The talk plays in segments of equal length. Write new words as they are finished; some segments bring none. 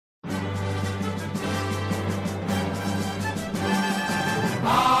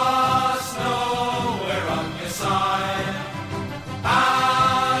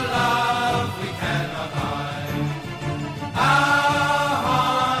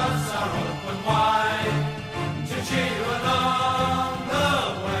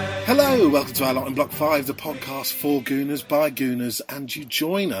Hello, welcome to Our Lot in Block 5, the podcast for Gooners by Gooners, and you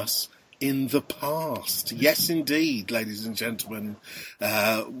join us in the past. Yes, indeed, ladies and gentlemen.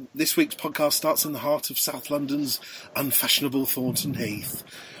 This week's podcast starts in the heart of South London's unfashionable Thornton Heath.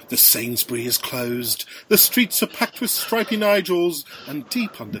 The Sainsbury is closed, the streets are packed with stripy Nigels, and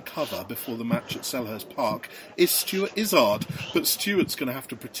deep under cover before the match at Selhurst Park is Stuart Izzard, but Stuart's going to have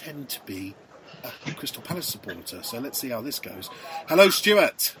to pretend to be a Crystal Palace supporter, so let's see how this goes. Hello,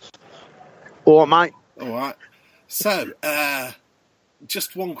 Stuart. All right, mate. All right. So,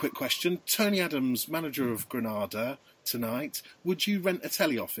 just one quick question. Tony Adams, manager of Granada tonight, would you rent a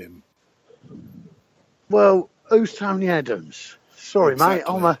telly off him? Well, who's Tony Adams? Sorry,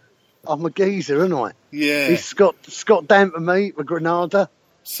 Exactly. mate. I'm a geezer, aren't I? Yeah. He's Scott Damp and me for Granada.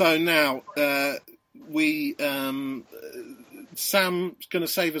 So now, Sam's going to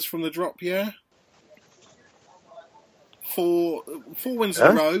save us from the drop, yeah? Four wins in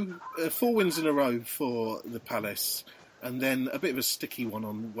a row. 4 wins in a row for the Palace, and then a bit of a sticky one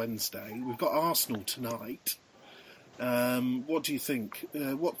on Wednesday. We've got Arsenal tonight. What do you think?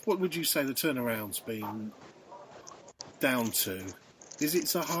 What would you say the turnaround's been down to? Is it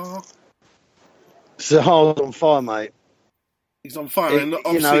Zaha? Zaha's on fire, mate. He's on fire, and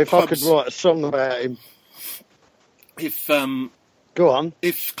obviously, you know, if clubs, I could write a song about him. Go on.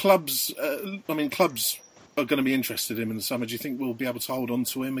 If clubs, clubs are going to be interested in him in the summer, do you think we'll be able to hold on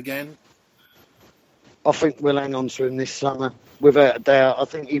to him again? I think we'll hang on to him this summer, without a doubt. I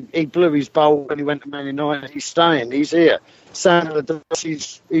think he blew his bowl when he went to Man United. He's staying. He's here.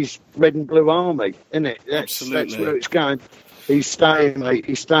 He's red and blue army, isn't it? Absolutely. That's where it's going. He's staying, mate.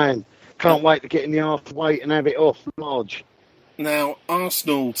 He's staying. Can't wait to get in the half weight and have it off large. Now,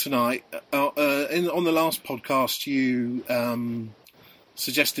 Arsenal tonight, on the last podcast, you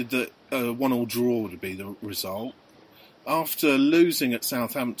suggested that a 1-1 draw would be the result. After losing at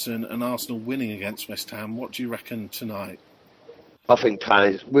Southampton and Arsenal winning against West Ham, what do you reckon tonight? I think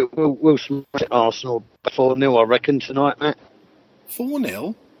Palace. We'll smash Arsenal 4-0, I reckon, tonight, Matt.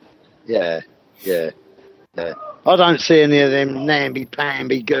 4-0? Yeah. I don't see any of them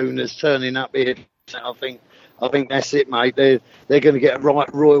namby-pamby gooners turning up here. I think that's it, mate. They're going to get a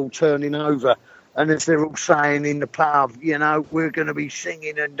right royal turning over. And as they're all saying in the pub, you know, we're going to be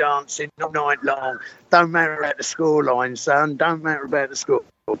singing and dancing all night long. Don't matter about the scoreline, son. Don't matter about the score.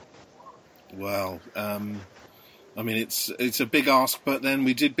 Well, it's a big ask, but then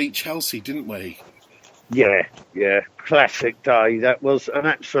we did beat Chelsea, didn't we? Yeah. Classic day. That was an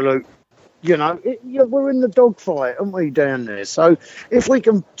absolute... You know, we're in the dogfight, aren't we, down there? So if we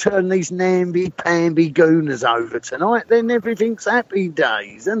can turn these namby-pamby gooners over tonight, then everything's happy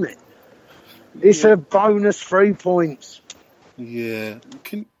days, isn't it? It's a bonus 3 points. Yeah.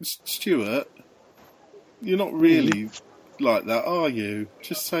 Stuart, you're not really like that, are you?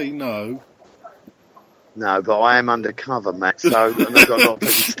 Just say no. No, but I am undercover, Matt, so and I've got a lot of people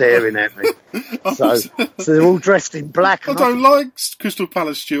staring at me. So they're all dressed in black. I don't like Crystal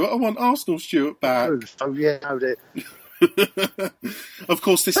Palace Stuart. I want Arsenal Stuart back. Oh, yeah, no, Of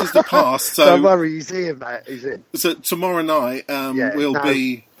course, this is the past. So don't worry, he's here, Matt. He's here. So tomorrow night, we'll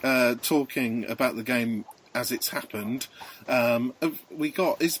be talking about the game as it's happened.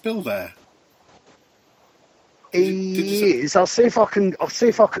 Is Bill there? He is. I'll see if I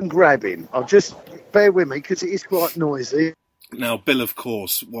can grab him. I'll just bear with me because it is quite noisy. Now, Bill, of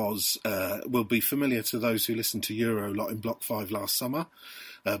course, will be familiar to those who listened to Euro Lot in Block 5 last summer.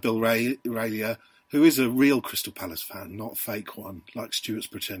 Bill Raylia, who is a real Crystal Palace fan, not a fake one, like Stuart's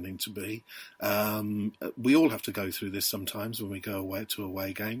pretending to be. We all have to go through this sometimes when we go away to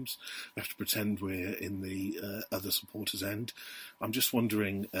away games. We have to pretend we're in the other supporters' end. I'm just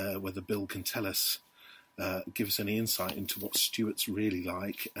wondering whether Bill can tell us, give us any insight into what Stuart's really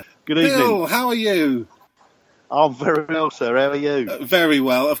like. Good evening. Bill, how are you? I'm very well, sir. How are you? Very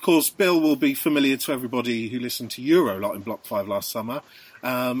well. Of course, Bill will be familiar to everybody who listened to Euro Lot in Block 5 last summer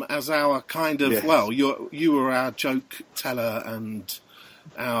as our kind of, you were our joke teller and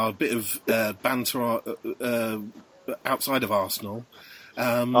our bit of banter outside of Arsenal.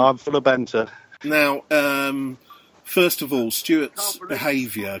 I'm full of banter. Now, first of all, Stuart's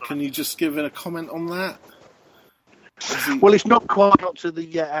behaviour, can you just give a comment on that? Well, it's not quite got to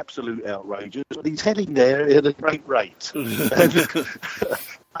the absolute outrageous, but he's heading there at a great rate.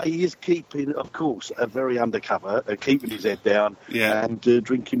 He is keeping, of course, very undercover, keeping his head down and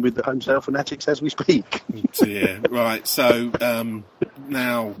drinking with the home sale fanatics as we speak. Right, so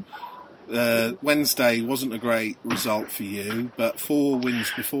now Wednesday wasn't a great result for you, but 4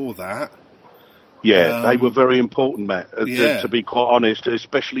 wins before that. Yeah, they were very important, Matt, yeah. to be quite honest,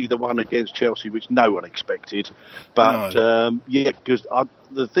 especially the one against Chelsea, which no one expected. But, because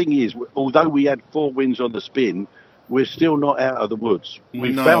the thing is, although we had 4 wins on the spin, we're still not out of the woods.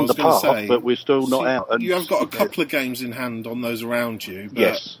 We've found the path, but we're still not out. And you have got a couple of games in hand on those around you. But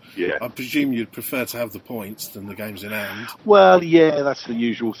yes, yeah. I presume you'd prefer to have the points than the games in hand. Well, yeah, that's the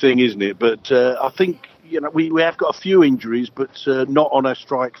usual thing, isn't it? But I think, we have got a few injuries, but not on our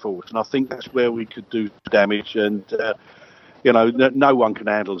strike force. And I think that's where we could do damage. And, no one can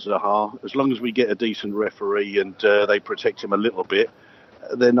handle Zaha. As long as we get a decent referee and they protect him a little bit,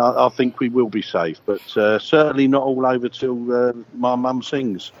 then I think we will be safe. But certainly not all over till my mum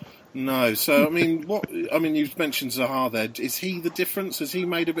sings. No, so you've mentioned Zaha there. Is he the difference? Has he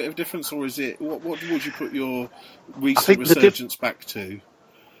made a bit of difference, or is it what would you put your recent resurgence back to?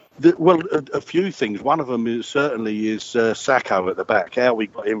 A few things. One of them is Sakho at the back. How we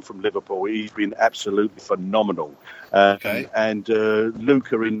got him from Liverpool, he's been absolutely phenomenal. And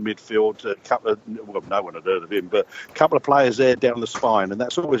Luca in midfield, no one had heard of him, but a couple of players there down the spine, and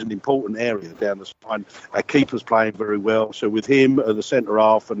that's always an important area down the spine. Our keeper's playing very well, so with him, the centre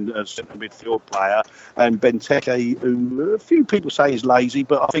half and centre midfield player, and Benteke, who a few people say is lazy,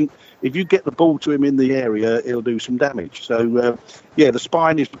 but I think if you get the ball to him in the area, he'll do some damage. So, the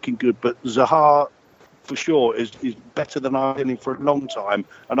spine is looking good, but Zaha, for sure, is better than I've seen him for a long time,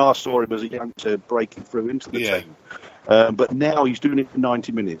 and I saw him as a youngster breaking through into the team. But now he's doing it for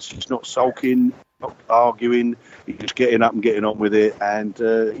 90 minutes. He's not sulking, not arguing, he's just getting up and getting on with it. And,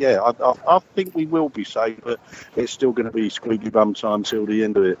 I think we will be safe, but it's still going to be squeaky bum time till the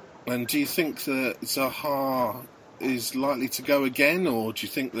end of it. And do you think that Zaha is likely to go again, or do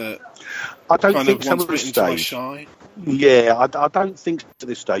you think that I don't think so at this stage. Shy? Yeah, I don't think to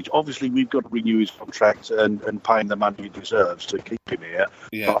this stage. Obviously, we've got to renew his contract and pay him the money he deserves to keep him here.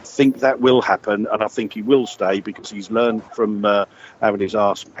 Yeah. But I think that will happen, and I think he will stay because he's learned from having his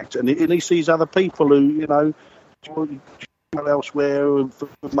arse smacked, and he sees other people who, go elsewhere for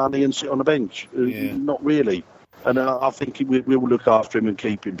money and sit on the bench. Not really. And I think we will look after him and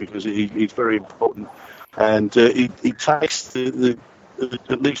keep him because he's very important. And he takes the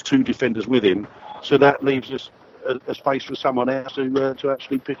at least 2 defenders with him, so that leaves us a space for someone else to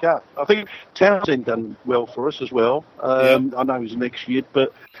actually pick up. I think Townsend done well for us as well. I know he's an ex-Yid,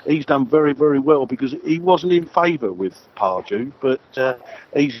 but he's done very, very well because he wasn't in favour with Pardew, but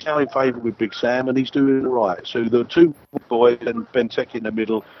he's now in favour with Big Sam, and he's doing all right. So the 2 boys and Benteke in the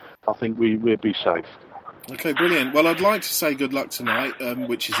middle, I think we'll be safe. Okay, brilliant. Well, I'd like to say good luck tonight,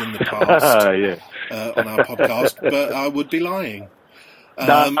 which is in the past on our podcast, but I would be lying.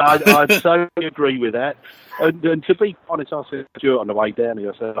 I'd so agree with that. And to be honest, I said to Stuart on the way down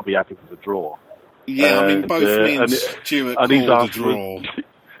here, I said I'll be happy with the draw. Yeah, both me and Stuart called the draw.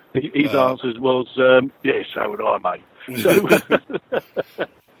 His answers was, so would I, mate.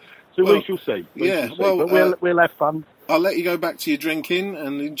 So we shall see. But we'll have fun. I'll let you go back to your drinking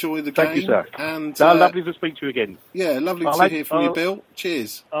and enjoy the game. Thank you, sir. And lovely to speak to you again. Yeah, lovely to hear from you, Bill.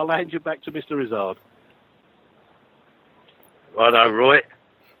 Cheers. I'll hand you back to Mr. Izzard. Righto, Roy.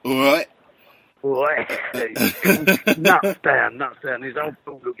 All right. Nuts down. His old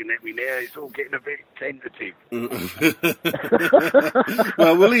fool looking at me now. It's all getting a bit tentative.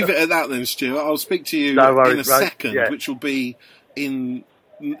 Well, we'll leave it at that then, Stuart. I'll speak to you in a second, which will be in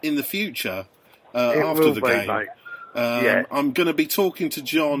the future after the game. Mate. I'm going to be talking to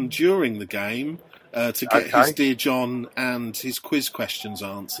John during the game to get his Dear John and his quiz questions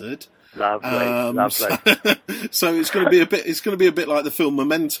answered. Lovely. So it's going to be a bit. It's going to be a bit like the film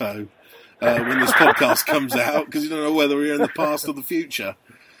Memento when this podcast comes out, because you don't know whether we're in the past or the future.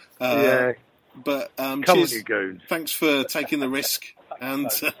 But come cheers. on, you goons. Thanks for taking the risk. And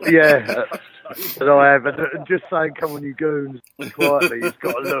but I have. And just saying, come on, you goons, quietly. It's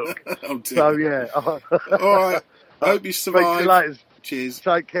got a look. All right. I hope you survive. Speak to you later. Cheers.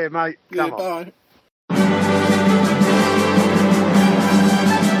 Take care, mate. Bye.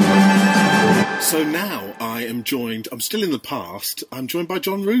 So now I'm still in the past, I'm joined by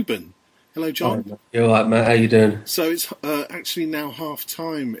John Rubin. Hello, John. You're all right, mate. How you doing? So it's actually now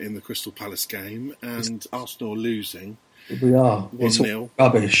half-time in the Crystal Palace game, and Arsenal are losing. We are. 1-0.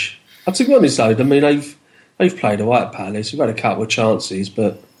 Rubbish. To be honest, though, I mean, they've played all right, Palace. We've had a couple of chances,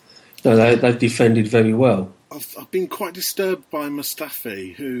 but they've defended very well. I've been quite disturbed by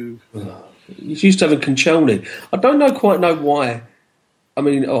Mustafi, who... He's used to having Koscielny. I don't quite know why. I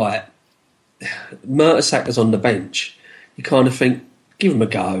mean, all right, Mertesacker on the bench. You kind of think, give him a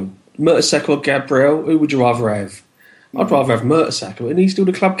go. Mertesacker or Gabriel, who would you rather have? I'd rather have Mertesacker, and he's still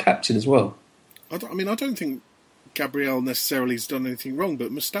the club captain as well. I don't think Gabriel necessarily has done anything wrong,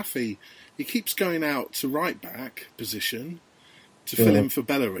 but Mustafi, he keeps going out to right back position to fill in for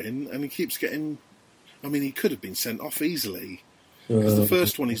Bellerin, and he keeps getting... I mean, he could have been sent off easily. Because the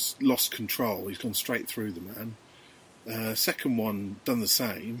first one, he's lost control. He's gone straight through the man. Second one, done the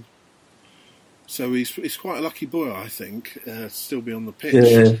same. So he's quite a lucky boy, I think, to still be on the pitch.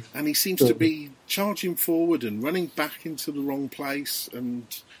 Yeah. And he seems to be charging forward and running back into the wrong place and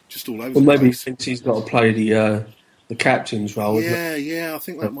just all over the place. Well, maybe he thinks he's got to play the captain's role. Yeah, I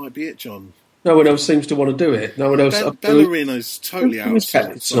think that might be it, John. No one else seems to want to do it. No one else. Bellerin is totally out of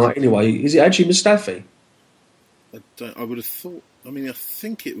sorts. Tonight, anyway. Is it actually Mustafi? I would have thought... I mean, I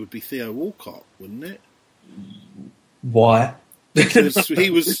think it would be Theo Walcott, wouldn't it? Why? Because he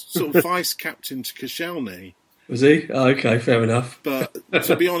was sort of vice-captain to Koscielny. Was he? Oh, okay, fair enough. But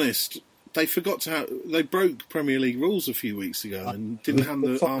to be honest, they forgot they broke Premier League rules a few weeks ago and didn't hand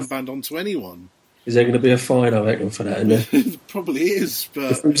the armband on to anyone. Is there going to be a fine, I reckon, for that? Isn't there? It probably is,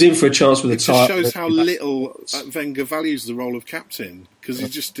 but if he's in for a chance with a title. It shows how little Wenger values the role of captain, because he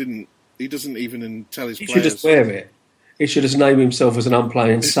just didn't. He doesn't even tell his players. He should just wear it. He should just name himself as an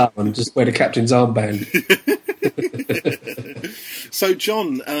unplaying son and just wear the captain's armband. So,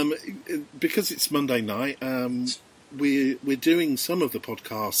 John, because it's Monday night, we're doing some of the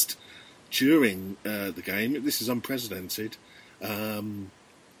podcast during the game. This is unprecedented.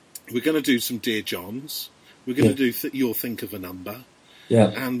 We're going to do some Dear Johns. We're going to do your Think of a Number. Yeah.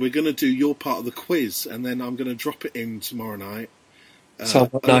 And we're going to do your part of the quiz, and then I'm going to drop it in tomorrow night. So I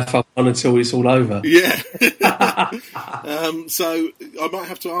won't know if I've won until it's all over. Yeah. So I might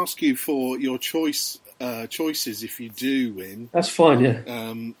have to ask you for your choices if you do win. That's fine, yeah.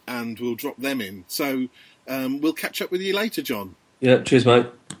 And we'll drop them in. So we'll catch up with you later, John. Yeah, cheers, mate.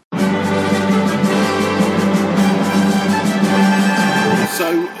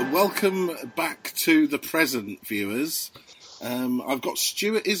 So welcome back to the present, viewers. I've got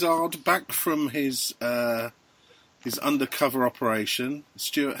Stuart Izzard back from his undercover operation.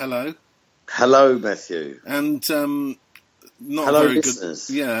 Stuart, hello. Hello, Matthew. And not hello, very listeners.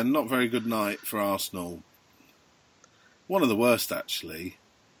 good. Yeah, not very good night for Arsenal. One of the worst, actually,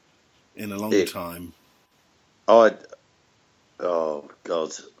 in a long time. Oh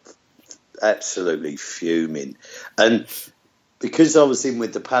God, absolutely fuming. And because I was in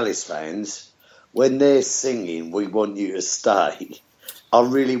with the Palace fans, when they're singing "We Want You to Stay," I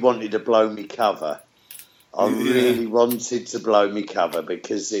really wanted to blow me cover. I really wanted to blow me cover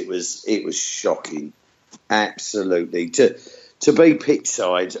because it was shocking, absolutely. To be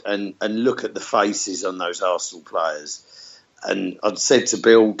pitchside and look at the faces on those Arsenal players. And I'd said to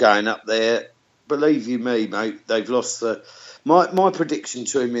Bill going up there, believe you me, mate, they've lost the... My prediction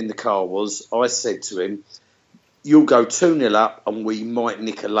to him in the car was, I said to him, you'll go 2-0 up and we might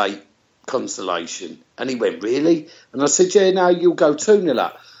nick a late consolation. And he went, really? And I said, yeah, no, you'll go 2-0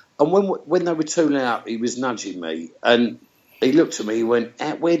 up. And when they were 2-0 up, he was nudging me. And he looked at me, he went,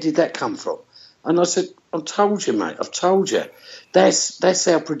 where did that come from? And I said, I've told you, mate, I've told you. That's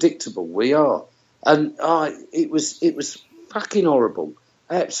how predictable we are. And it was fucking horrible.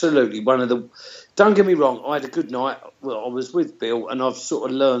 Absolutely. One of the... Don't get me wrong, I had a good night. Well, I was with Bill, and I've sort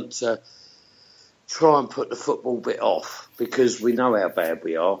of learnt to try and put the football bit off because we know how bad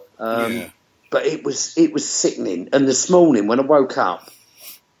we are. But it was sickening. And this morning, when I woke up,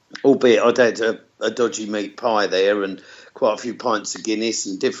 albeit I'd had a dodgy meat pie there and quite a few pints of Guinness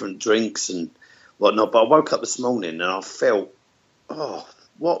and different drinks and whatnot, but I woke up this morning and I felt,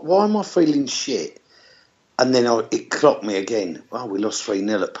 why am I feeling shit? And then it clocked me again. Oh, we lost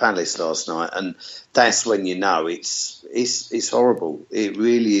 3-0 at Palace last night, and that's when you know it's horrible. It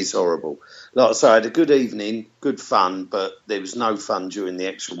really is horrible. Like I say, I had a good evening, good fun, but there was no fun during the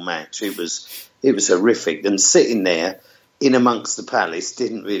actual match. It was horrific, and sitting there in amongst the Palace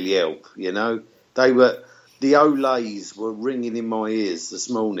didn't really help. You know, the Olays were ringing in my ears this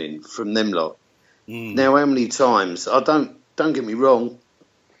morning from them lot. Now, how many times? Don't get me wrong.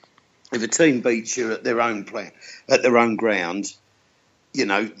 If a team beats you at their own ground, you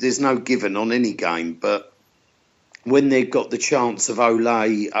know, there's no given on any game. But when they've got the chance of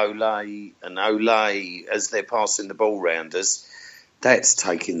Olay as they're passing the ball round us, that's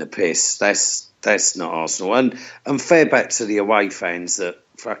taking the piss. That's not Arsenal. And fair back to the away fans that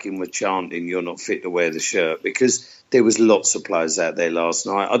fucking were chanting, "You're not fit to wear the shirt," because there was lots of players out there last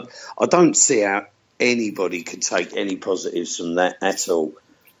night. I don't see how anybody could take any positives from that at all.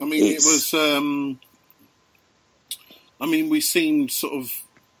 I mean, it was... we seemed sort of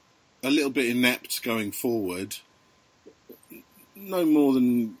a little bit inept going forward. No more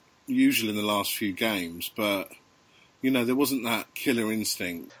than usual in the last few games, but, you know, there wasn't that killer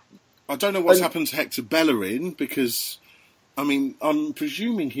instinct. I don't know what's happened to Hector Bellerin because, I mean, I'm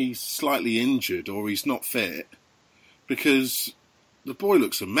presuming he's slightly injured or he's not fit because the boy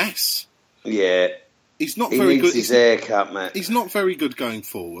looks a mess. Yeah. He's not very good. He needs his haircut, Matt. He's not very good going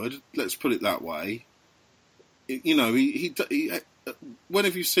forward. Let's put it that way. You know, he when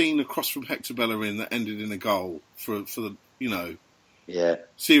have you seen a cross from Hector Bellerin that ended in a goal for the, you know? Yeah.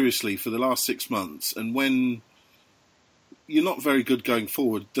 Seriously, for the last 6 months, and when you're not very good going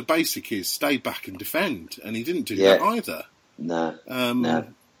forward, the basic is stay back and defend, and he didn't do that either. No. No.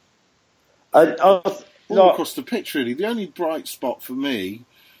 All across the pitch, really. The only bright spot for me,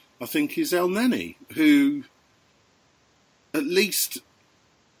 I think, is El Neni, who at least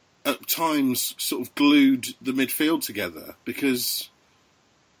at times sort of glued the midfield together because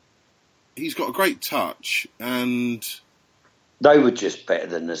he's got a great touch and they were just better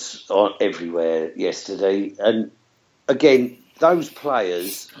than us everywhere yesterday. And again, those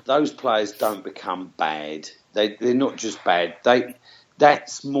players don't become bad. They're not just bad.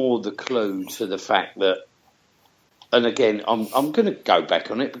 That's more the clue to the fact that. And again, I'm going to go back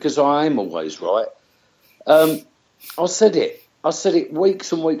on it because I am always right. I said it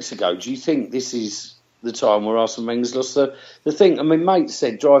weeks and weeks ago. Do you think this is the time where Arsene Wenger's lost the thing? I mean, mate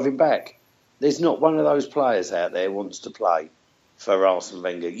said driving back, there's not one of those players out there who wants to play for Arsene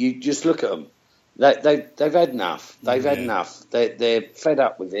Wenger. You just look at them. They've had enough. They've had enough. They're fed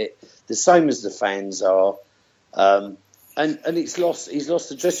up with it. The same as the fans are. And he's lost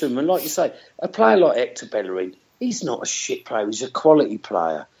the dressing room. And like you say, a player like Hector Bellerin, he's not a shit player. He's a quality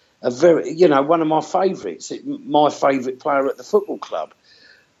player. One of my favourites. My favourite player at the football club.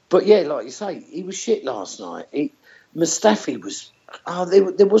 But yeah, like you say, he was shit last night. Mustafi was.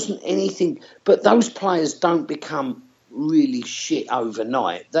 There wasn't anything. But those players don't become really shit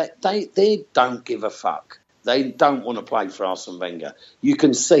overnight. They don't give a fuck. They don't want to play for Arsene Wenger. You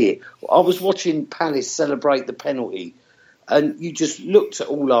can see it. I was watching Palace celebrate the penalty, and you just looked at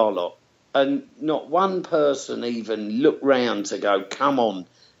all our lot, and not one person even looked round to go, "Come on."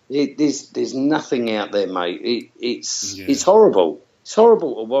 There's nothing out there, mate. It's horrible. It's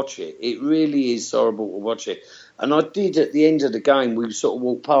horrible to watch it. It really is horrible to watch it. And I did at the end of the game. We sort of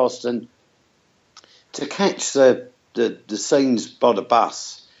walked past and to catch the scenes by the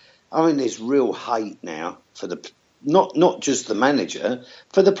bus. I mean, there's real hate now for not just the manager,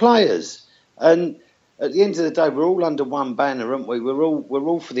 for the players. And at the end of the day, we're all under one banner, aren't we? We're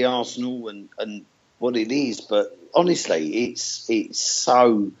all for the Arsenal and what it is. But honestly, it's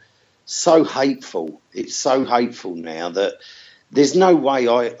so hateful. It's so hateful now that there's no way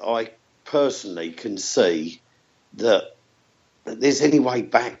I personally can see that there's any way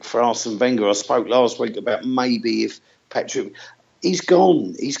back for Arsene Wenger. I spoke last week about maybe if Patrick. He's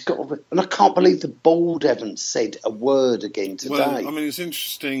gone. He's got, and I can't believe the board haven't said a word again today. Well, I mean, it's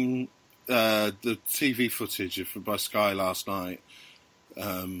interesting. The TV footage by Sky last night.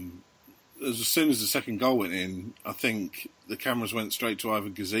 As soon as the second goal went in, I think the cameras went straight to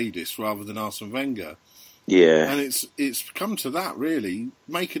Ivan Gazidis rather than Arsene Wenger. Yeah, and it's come to that really.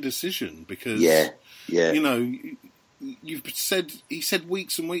 Make a decision because you know. He said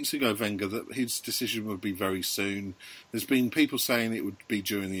weeks and weeks ago, Wenger, that his decision would be very soon. There's been people saying it would be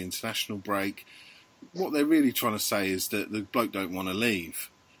during the international break. What they're really trying to say is that the bloke don't want to leave,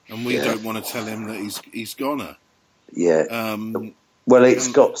 and we don't want to tell him that he's gonna. Yeah. Well, it's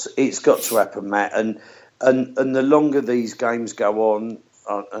got to happen, Matt, and the longer these games go on,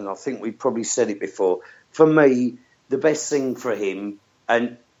 and I think we probably said it before. For me, the best thing for him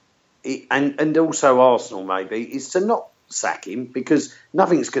and also Arsenal maybe is to not sack him because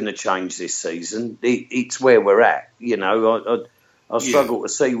nothing's going to change this season. It's where we're at, you know. I struggle to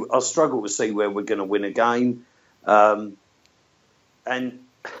see where we're going to win a game, and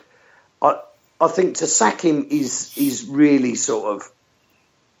I think to sack him is really sort of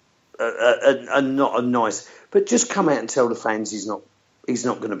not a nice. But just come out and tell the fans he's not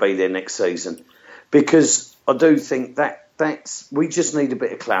going to be there next season, because I do think we just need a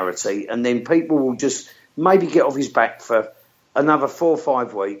bit of clarity, and then people will just maybe get off his back for another 4 or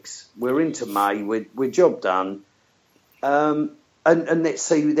 5 weeks. We're into May, we're job done, and let's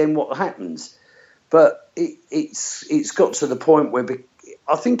see then what happens. But it's got to the point where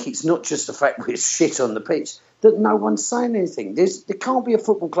I think it's not just the fact we're shit on the pitch, that no one's saying anything. There can't be a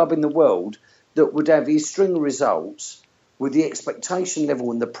football club in the world that would have his string of results with the expectation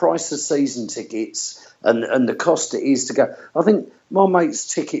level and the price of season tickets and the cost it is to go. I think my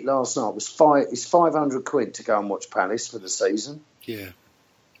mate's ticket last night was £500 to go and watch Palace for the season. Yeah.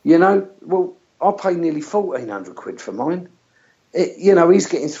 You know, well, I paid nearly £1,400 for mine. He's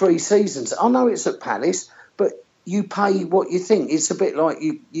getting 3 seasons. I know it's at Palace, but you pay what you think. It's a bit like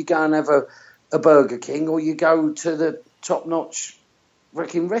you go and have a Burger King, or you go to the top-notch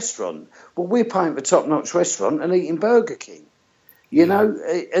freaking restaurant. Well, we're paying for top-notch restaurant and eating Burger King, you know.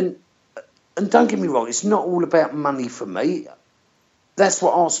 And don't get me wrong, it's not all about money for me. That's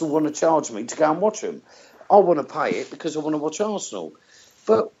what Arsenal want to charge me to go and watch them. I want to pay it because I want to watch Arsenal.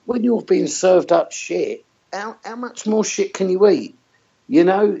 But when you're being served up shit, how much more shit can you eat? You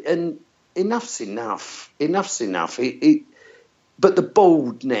know, and enough's enough. Enough's enough. But the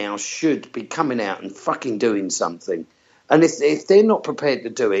board now should be coming out and fucking doing something. And if they're not prepared to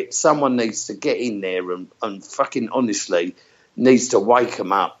do it, someone needs to get in there and fucking honestly needs to wake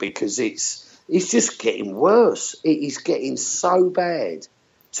them up, because it's just getting worse. It is getting so bad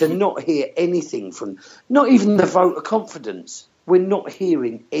to not hear anything from, not even the vote of confidence. We're not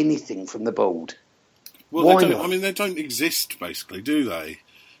hearing anything from the board. Well, Why not? I mean, they don't exist, basically, do they?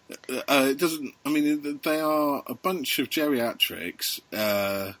 It doesn't. I mean, they are a bunch of geriatrics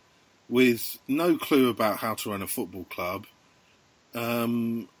with no clue about how to run a football club,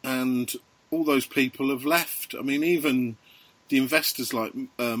 and all those people have left. I mean, even the investors like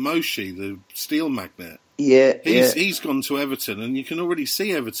Moshe, the steel magnate, he's gone to Everton, and you can already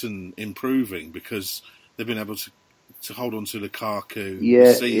see Everton improving because they've been able to hold on to Lukaku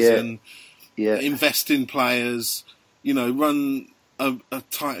this season, invest in players, you know, run a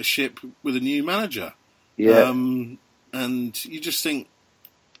tighter ship with a new manager. And you just think,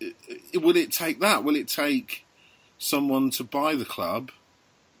 will it take that? Will it take someone to buy the club?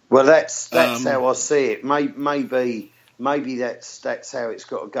 Well, that's how I see it. Maybe that's how it's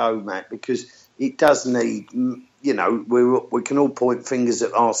got to go, Matt, because it does need, you know, we can all point fingers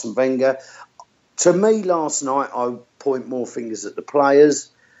at Arsene Wenger. To me, last night, I point more fingers at the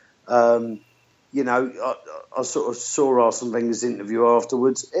players. You know, I sort of saw Arsene Wenger's interview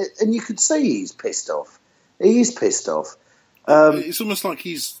afterwards, and you could see he's pissed off. He is pissed off. It's almost like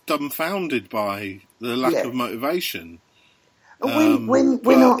he's dumbfounded by the lack of motivation. When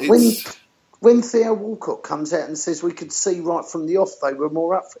Theo Walcott comes out and says we could see right from the off they were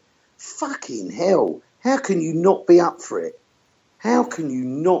more up for it, fucking hell, how can you not be up for it? How can you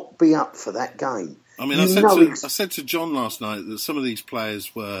not be up for that game? I mean, I said to John last night that some of these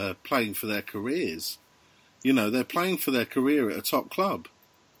players were playing for their careers. You know, they're playing for their career at a top club.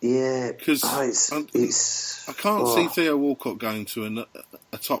 Yeah, because I can't see Theo Walcott going to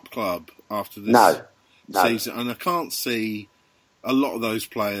a top club after this season, and I can't see a lot of those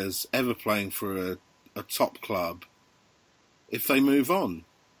players ever playing for a top club if they move on.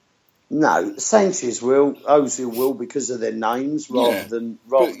 No, Sanchez will, Ozil will, because of their names rather than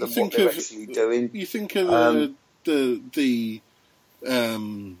what they're actually doing. You think of the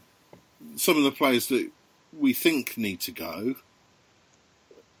some of the players that we think need to go.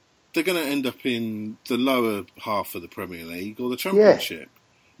 They're going to end up in the lower half of the Premier League or the Championship.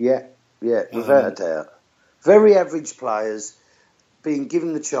 Yeah, without a doubt. Very average players being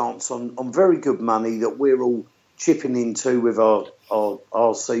given the chance on very good money that we're all chipping into with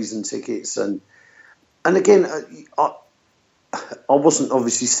our season tickets. And again, I wasn't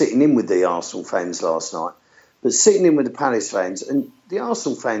obviously sitting in with the Arsenal fans last night, but sitting in with the Palace fans, and the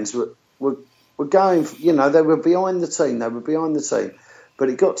Arsenal fans were going, you know, they were behind the team. But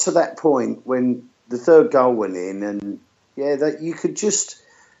it got to that point when the third goal went in, and that you could just,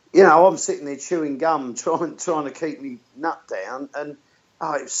 you know, I'm sitting there chewing gum, trying to keep me nut down, and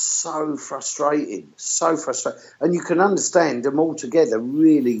it's so frustrating. And you can understand them all together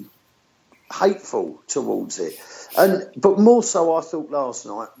really hateful towards it. But more so, I thought last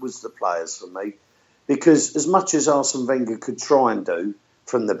night was the players for me, because as much as Arsene Wenger could try and do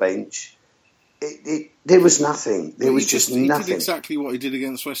from the bench, there was nothing. There was just nothing. He did exactly what he did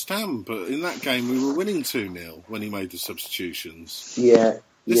against West Ham, but in that game we were winning 2-0 when he made the substitutions.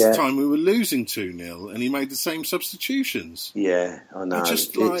 This time we were losing 2-0 and he made the same substitutions. Yeah, I know.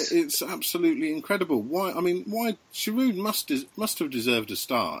 It's absolutely incredible. Why Giroud must have deserved a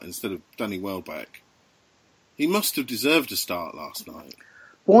start instead of Danny Welbeck. He must have deserved a start last night.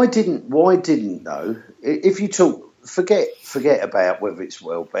 Why didn't though? If you talk, forget about whether it's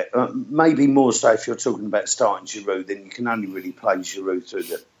Welbeck. Maybe more so if you're talking about starting Giroud, then you can only really play Giroud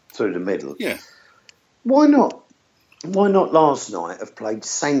through the middle. Yeah. Why not? Why not last night have played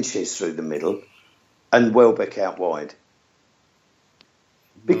Sanchez through the middle and Welbeck out wide?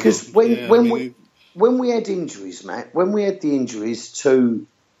 Because when we had injuries, Matt, when we had the injuries to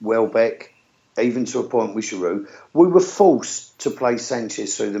Welbeck, even to a point with Giroud, we were forced to play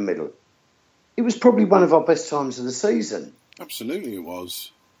Sanchez through the middle. It was probably one of our best times of the season. Absolutely, it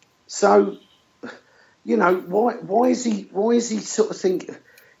was. So, you know, why is he sort of thinking?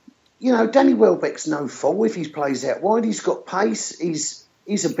 Danny Welbeck's no fool if he plays out wide. He's got pace.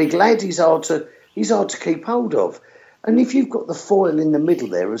 He's a big lad. He's hard to keep hold of. And if you've got the foil in the middle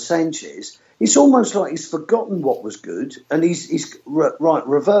there of Sanchez, it's almost like he's forgotten what was good, and he's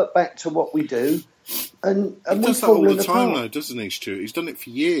revert back to what we do. And he does that all the time, though, doesn't he, Stuart? He's done it for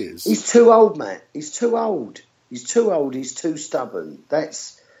years. He's too old, Matt. He's too old. He's too stubborn.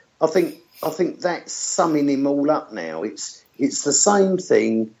 I think that's summing him all up now. It's the same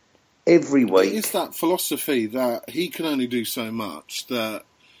thing every week. It's that philosophy that he can only do so much, that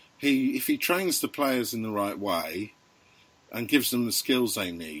if he trains the players in the right way and gives them the skills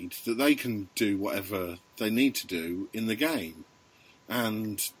they need, that they can do whatever they need to do in the game.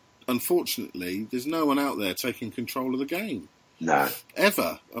 And unfortunately, there's no one out there taking control of the game. No.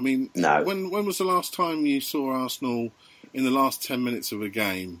 Ever. I mean, no. When was the last time you saw Arsenal in the last 10 minutes of a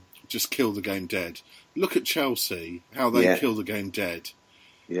game just kill the game dead? Look at Chelsea, how they kill the game dead.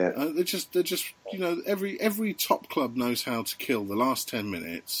 Yeah. They're just every top club knows how to kill the last 10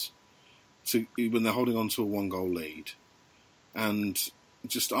 minutes when they're holding on to a 1-goal lead. And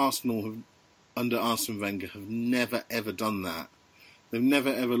just Arsenal under Arsene Wenger have never ever done that. They've never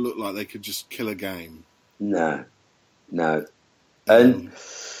ever looked like they could just kill a game. No. And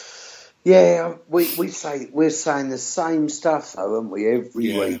we're saying the same stuff, though, aren't we,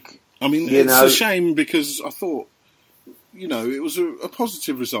 every week? I mean, it's a shame because I thought, it was a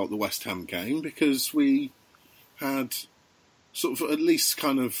positive result, the West Ham game, because we had sort of at least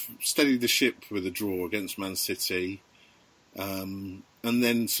kind of steadied the ship with a draw against Man City. And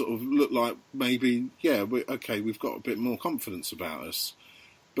then sort of looked like maybe, we've got a bit more confidence about us.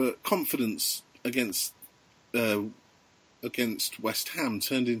 But confidence against West Ham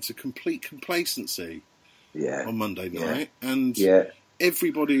turned into complete complacency on Monday night. And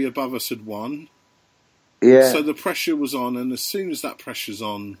everybody above us had won. Yeah. So the pressure was on, and as soon as that pressure's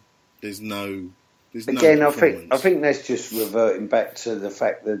on, there's no Again, I think that's just reverting back to the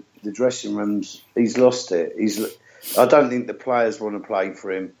fact that the dressing rooms, he's lost it. I don't think the players want to play for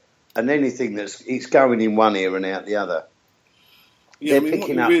him, and anything it's going in one ear and out the other. Yeah, what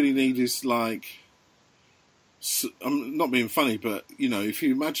you really need is I'm not being funny, but if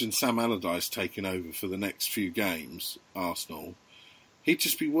you imagine Sam Allardyce taking over for the next few games, Arsenal, he'd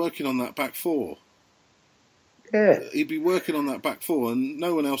just be working on that back four. Yeah, he'd be working on that back four, and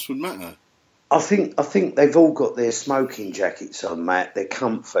no one else would matter. I think they've all got their smoking jackets on, Matt. They're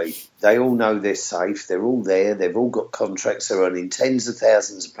comfy. They all know they're safe. They're all there. They've all got contracts. They're earning tens of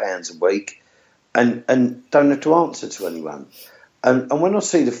thousands of pounds a week, and don't have to answer to anyone. And when I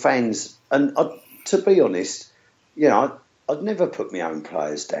see the fans, to be honest, I'd never put my own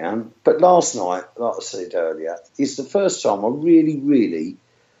players down. But last night, like I said earlier, is the first time I really, really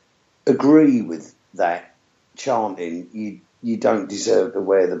agree with that chanting. You don't deserve to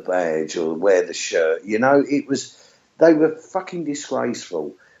wear the badge or wear the shirt. They were fucking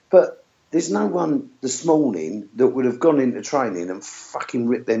disgraceful. But there's no one this morning that would have gone into training and fucking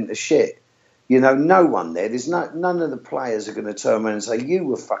ripped them to shit. No one there. There's none of the players are going to turn around and say, you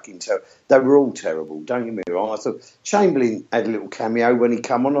were fucking terrible. They were all terrible, don't get me wrong. I thought Chamberlain had a little cameo when he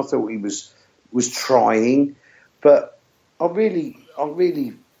come on. I thought he was trying. But I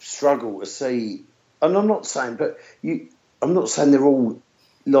really struggle to see, and I'm not saying they're all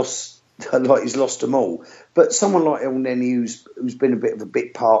lost, like he's lost them all. But someone like El Neni, who's been a bit of a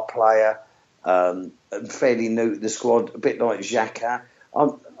bit part player, and fairly new to the squad, a bit like Xhaka.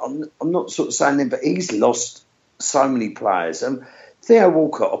 I'm not sort of saying that, but he's lost so many players. Theo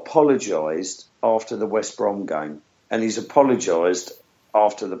Walcott apologised after the West Brom game, and he's apologised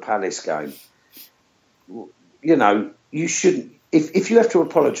after the Palace game. You shouldn't. If you have to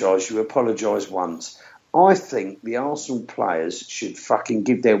apologise, you apologise once. I think the Arsenal players should fucking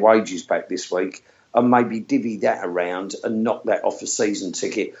give their wages back this week and maybe divvy that around and knock that off a season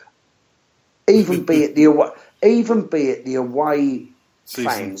ticket. Even be it the away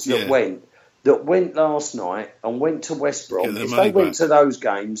fans that went last night and went to West Brom. If they went to those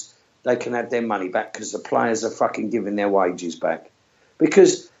games, they can have their money back because the players are fucking giving their wages back.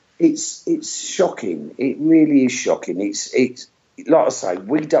 Because it's shocking. It really is shocking. It's like I say,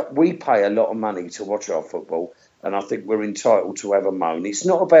 we pay a lot of money to watch our football, and I think we're entitled to have a moan. It's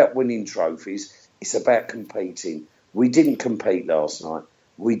not about winning trophies. It's about competing. We didn't compete last night.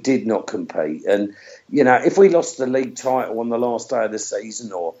 We did not compete. And, if we lost the league title on the last day of the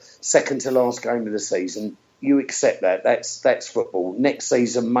season or second to last game of the season, you accept that. That's football. Next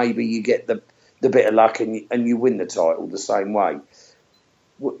season, maybe you get the bit of luck and you win the title the same way.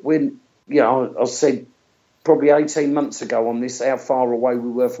 I said probably 18 months ago on this how far away we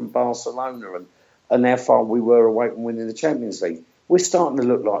were from Barcelona and how far we were away from winning the Champions League. we're starting to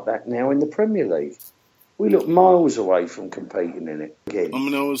look like that now in the Premier League. We look miles away from competing in it again. I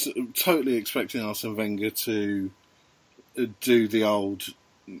mean, I was totally expecting Arsene Wenger to do the old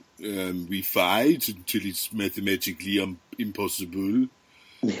we fight until it's mathematically impossible,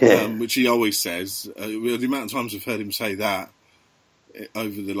 which he always says. The amount of times I've heard him say that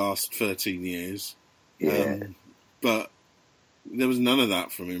over the last 13 years. But there was none of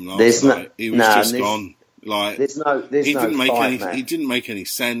that from him last night. He was just gone. Like he didn't make any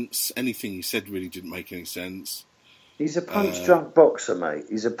sense. Anything he said really didn't make any sense. He's a punch-drunk boxer, mate.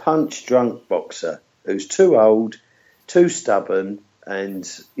 He's a punch-drunk boxer who's too old, too stubborn, and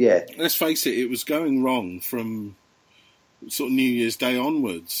Let's face it, it was going wrong from sort of New Year's Day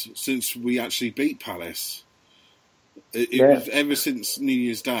onwards, since we actually beat Palace. It was, ever since New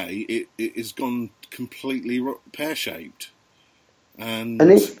Year's Day, it has gone completely pear-shaped. And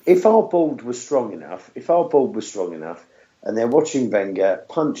if our board was strong enough, and they're watching Wenger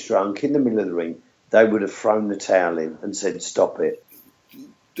punch drunk in the middle of the ring, they would have thrown the towel in and said, "Stop it."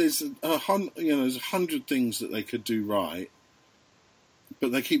 There's 100 things that they could do right,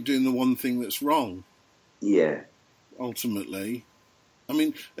 but they keep doing the one thing that's wrong. Yeah. Ultimately, I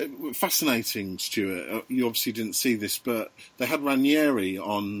mean, fascinating, Stuart. You obviously didn't see this, but they had Ranieri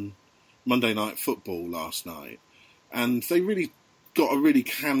on Monday Night Football last night, and they really got a really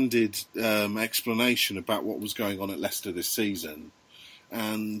candid explanation about what was going on at Leicester this season.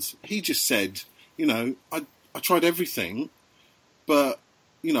 And he just said, I tried everything, but,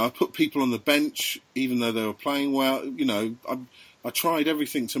 I put people on the bench, even though they were playing well. I tried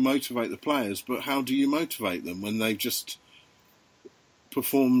everything to motivate the players, but how do you motivate them when they've just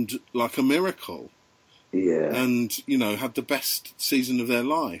performed like a miracle? Yeah. And, had the best season of their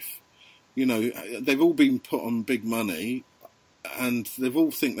life. They've all been put on big money, and they've all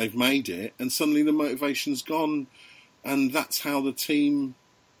think they've made it, and suddenly the motivation's gone, and that's how the team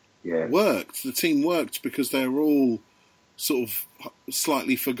worked. The team worked because they were all sort of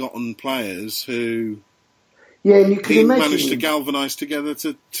slightly forgotten players who and you can imagine managed to galvanise together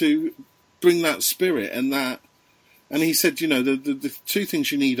to bring that spirit and that. And he said, the two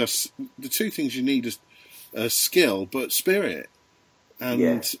things you need are skill, but spirit.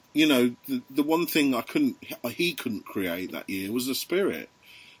 And the one thing he couldn't create that year was the spirit.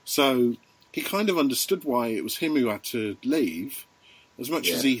 So he kind of understood why it was him who had to leave. As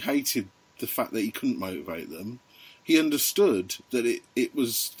much as he hated the fact that he couldn't motivate them, he understood that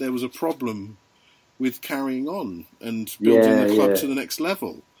there was a problem with carrying on and building the club to the next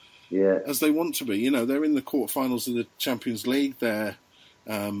level, as they want to be. They're in the quarterfinals of the Champions League. They've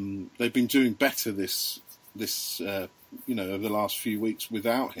been doing better this over the last few weeks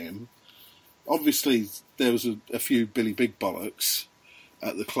without him. Obviously, there was a few Billy Big Bollocks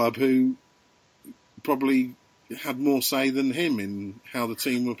at the club who probably had more say than him in how the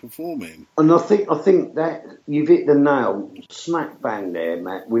team were performing. And I think that you've hit the nail smack bang there,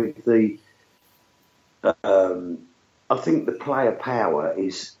 Matt, with the... I think the player power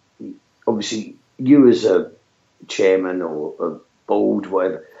is... Obviously, you as a chairman or a board,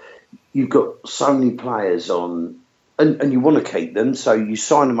 whatever, you've got so many players on... And you want to keep them, so you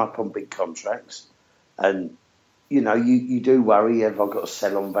sign them up on big contracts. And, you do worry, have I got to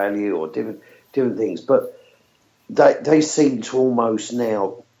sell on value or different things. But they seem to almost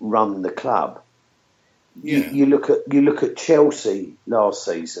now run the club. Yeah. You look at Chelsea last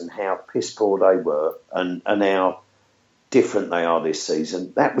season, how piss poor they were, and how different they are this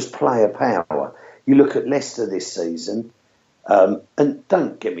season. That was player power. You look at Leicester this season, and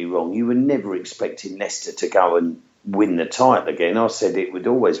don't get me wrong, you were never expecting Leicester to go and win the title again. I said it would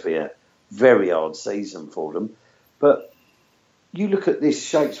always be a very hard season for them. But you look at this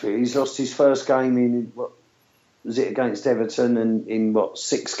Shakespeare, he's lost his first game in, what was it, against Everton, and in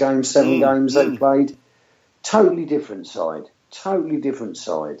 7 games they played. Totally different side.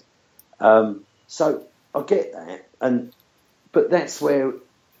 So I get that. But that's where,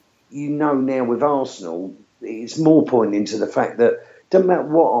 now with Arsenal, it's more pointing to the fact that doesn't matter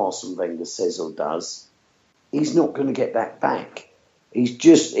what Arsene Wenger says or does, he's not going to get that back.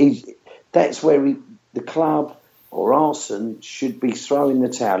 That's where the club or Arsene should be throwing the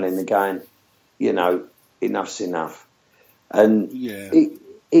towel in and going, enough's enough. And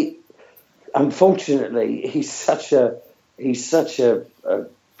it unfortunately, he's such a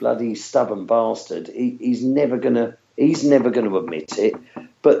bloody stubborn bastard. He's never gonna admit it.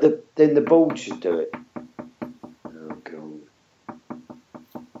 But then the board should do it. Oh God,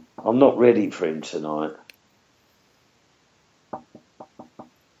 I'm not ready for him tonight.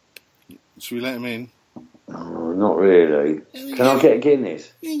 Should we let him in? Oh, not really. Can I get a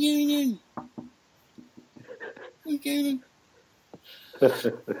Guinness?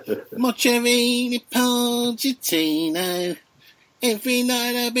 Mozzarella Pochettino. Every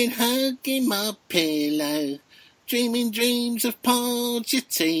night I've been hugging my pillow, dreaming dreams of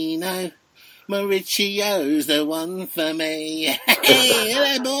Pochettino. Mauricio's the one for me. Hey,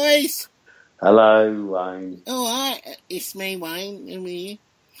 hello, boys. Hello, Wayne. All right, it's me, Wayne. And me.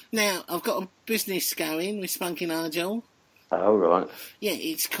 Now, I've got a business going with Spunky Nigel. Oh, right. Yeah,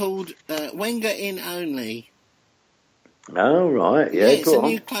 it's called Wenger In Only. Oh, right. Yeah, it's go a on.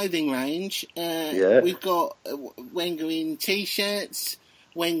 new clothing range. We've got Wenger In T-shirts,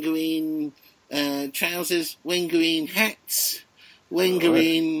 Wenger In trousers, Wenger In hats, Wenger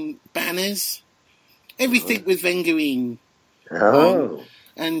In banners, everything with Wenger In. Oh.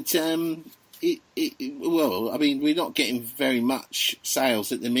 And well, I mean, we're not getting very much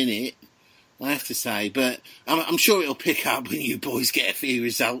sales at the minute, I have to say, but I'm sure it'll pick up when you boys get a few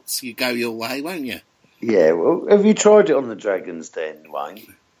results. You go your way, won't you? Yeah, well, have you tried it on the Dragon's Den,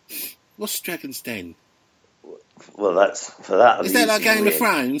 Wayne? What's Dragon's Den? Well, that's for that Is reason. that like Game Wayne. of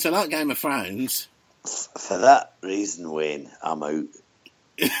Thrones? I like Game of Thrones. For that reason, Wayne, I'm out.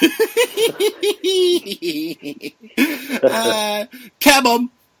 Come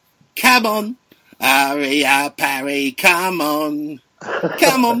on, hurry up, Harry, come on,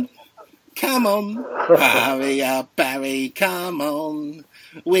 hurry up, Harry, come on.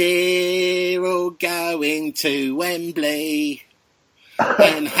 We're all going to Wembley,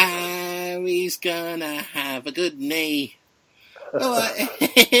 and Harry's gonna have a good knee.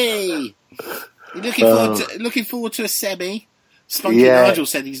 Hey, you looking forward to a semi? Spunky Nigel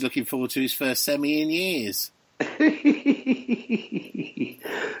said he's looking forward to his first semi in years.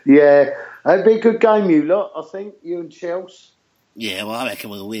 Yeah, it'd be a good game, you lot. I think you and Chelsea. Yeah, well, I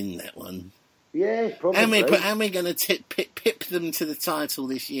reckon we'll win that one. Yeah, probably. And we're going to pip them to the title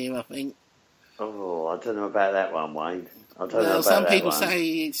this year, I think. Oh, I don't know about that one, Wayne. I don't know about some that people one.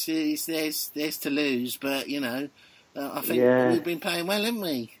 say it's theirs to lose, but you know, I think we've been playing well, haven't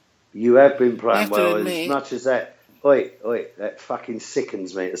we? You have been playing I have to well, admit. as much as that. Oi, that fucking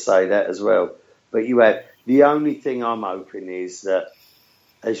sickens me to say that as well. But you have. The only thing I'm hoping is that,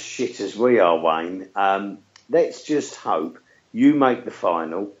 as shit as we are, Wayne, let's just hope you make the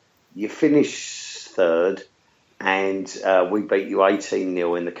final, you finish third, and we beat you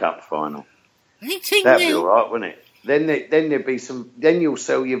 18-0 in the cup final. 18-0? That'd be all right, wouldn't it? Then there'd be some. Then you'll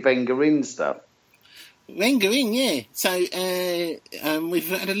sell your Wenger In stuff. Wenger In, yeah. So we've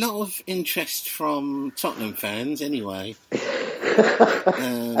had a lot of interest from Tottenham fans, anyway,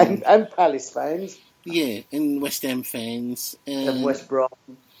 and Palace fans. Yeah, and West Ham fans. And West Brom.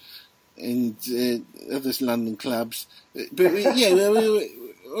 And other London clubs. But yeah,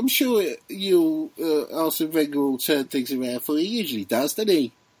 I'm sure Arsene Wenger will turn things around for you. He usually does, doesn't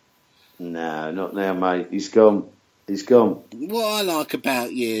he? No, not now, mate. He's gone. What I like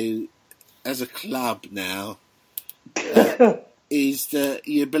about you as a club now is that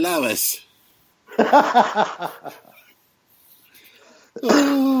you're below us.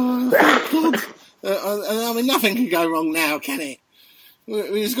 Oh, God. I mean, nothing can go wrong now, can it?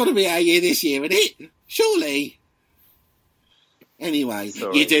 It's got to be our year this year, isn't it? Surely. Anyway,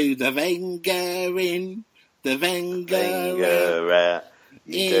 you do the Wenger In, the Wenger out.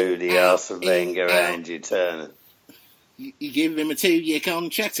 You do the Arsene Wenger and you turn it. You give him a 2-year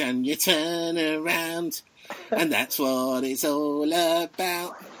contract and you turn around. And that's what it's all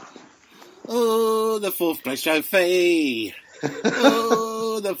about. Oh, the 4th place trophy.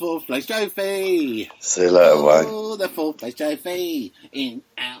 Oh, the 4th place trophy. See you later, Wayne. Oh, the 4th place trophy. In,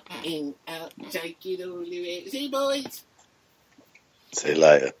 out, take it all the way. See you, boys. See you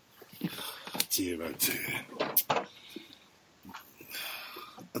later. Dear, oh dear.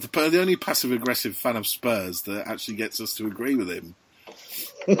 The only passive-aggressive fan of Spurs that actually gets us to agree with him.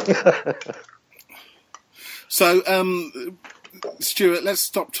 So, Stuart, let's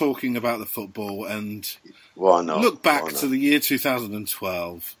stop talking about the football and why not? Look back to the year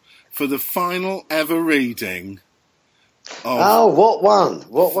 2012 for the final ever reading of... what one?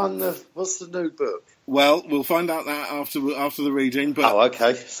 What's the new book? Well, we'll find out that after the reading. But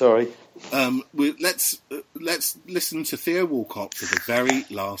okay. Sorry. Let's listen to Theo Walcott for the very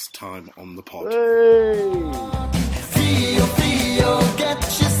last time on the pod. Hey. Theo, get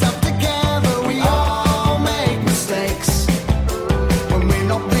yourself together. We all make mistakes. When we're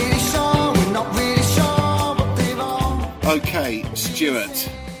not really sure, but they've all... Okay, Stuart.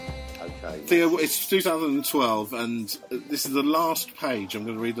 Okay. Theo, it's 2012, and this is the last page. I'm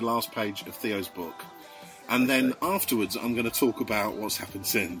going to read the last page of Theo's book. And then afterwards, I'm going to talk about what's happened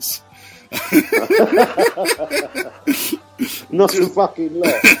since. Not a fucking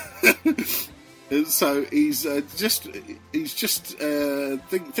lot. So he's just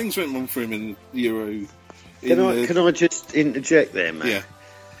things went wrong for him in Euro. Can I just interject there, mate? Yeah.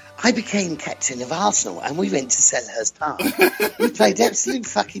 I became captain of Arsenal and we went to Selhurst Park. We played absolute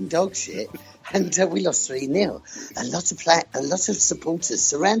fucking dog shit and we lost 3-0. A lot of supporters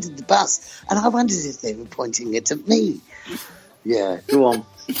surrounded the bus and I wondered if they were pointing it at me. Yeah, go on.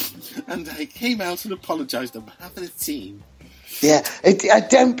 And they came out and apologised on behalf of the team. Yeah, I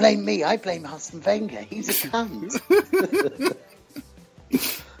don't blame me. I blame Arsene Wenger. He's a cunt.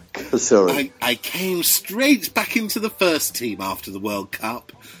 Sorry. I came straight back into the first team after the World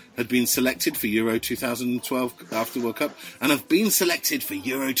Cup. Had been selected for Euro 2012 after the World Cup, and have been selected for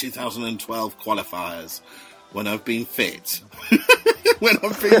Euro 2012 qualifiers when I've been fit. When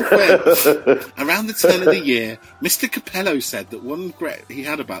I've been fit. Around the turn of the year, Mr. Capello said that one regret he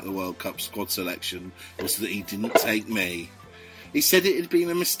had about the World Cup squad selection was that he didn't take me. He said it had been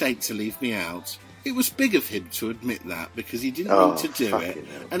a mistake to leave me out. It was big of him to admit that because he didn't mean to do it,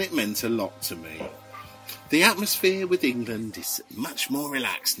 and it meant a lot to me. The atmosphere with England is much more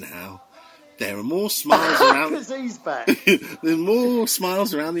relaxed now. There are more smiles around. Because he's back. There are more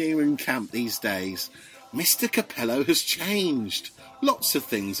smiles around the England camp these days. Mr. Capello has changed. Lots of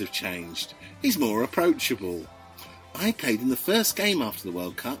things have changed. He's more approachable. I played in the first game after the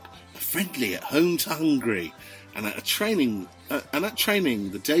World Cup, a friendly at home to Hungary, and at training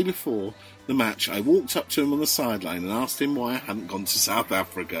the day before the match, I walked up to him on the sideline and asked him why I hadn't gone to South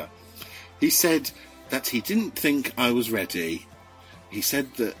Africa. He said that he didn't think I was ready. He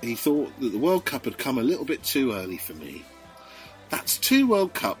said that he thought that the World Cup had come a little bit too early for me. That's 2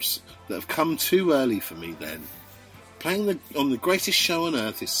 World Cups that have come too early for me then. Playing on the greatest show on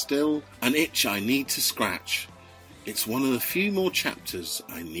earth is still an itch I need to scratch. It's one of the few more chapters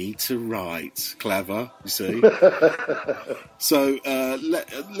I need to write. Clever, you see. So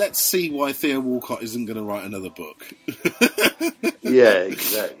let's see why Theo Walcott isn't going to write another book. Yeah,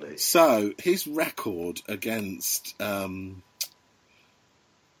 exactly. So his record against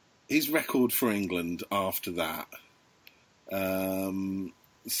his record for England after that.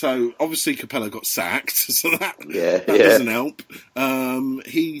 So obviously Capello got sacked, so that doesn't help.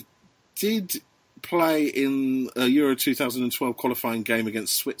 He did play in a Euro 2012 qualifying game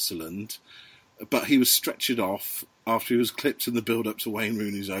against Switzerland, but he was stretchered off after he was clipped in the build-up to Wayne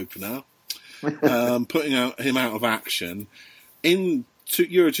Rooney's opener, putting him out of action. In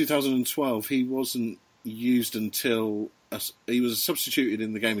Euro 2012, he wasn't used until he was substituted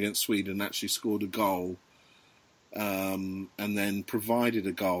in the game against Sweden and actually scored a goal, and then provided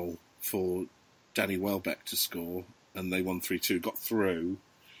a goal for Danny Welbeck to score, and they won 3-2, got through.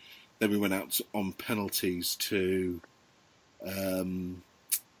 Then we went out on penalties to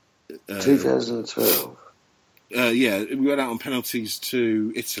 2012. Yeah, we went out on penalties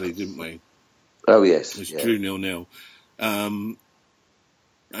to Italy, didn't we? Oh yes, It was drew 0-0.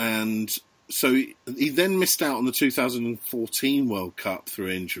 And so he then missed out on the 2014 World Cup through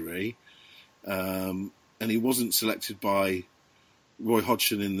injury, and he wasn't selected by Roy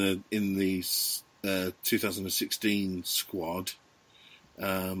Hodgson in the 2016 squad.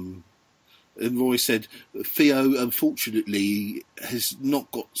 And Roy said, Theo, unfortunately, has not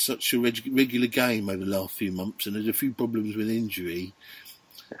got such a regular game over the last few months and had a few problems with injury.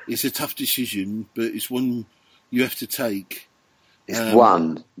 It's a tough decision, but it's one you have to take. It's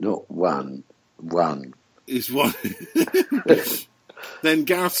one, not one. One. It's one. Then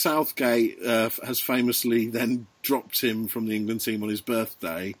Gareth Southgate has famously then dropped him from the England team on his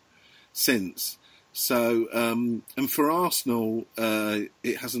birthday since. So, and for Arsenal,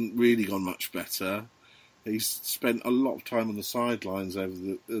 it hasn't really gone much better. He's spent a lot of time on the sidelines over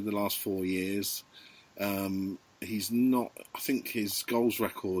the last 4 years. He's not, I think his goals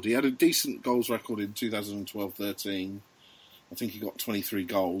record, he had a decent goals record in 2012-13. I think he got 23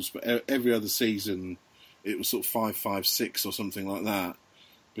 goals, but every other season it was sort of 5-5-6 or something like that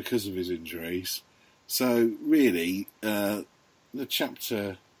because of his injuries. So really, the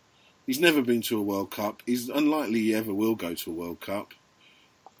chapter... He's never been to a World Cup. He's unlikely he ever will go to a World Cup.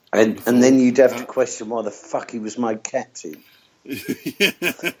 And then you'd have to question why the fuck he was made captain.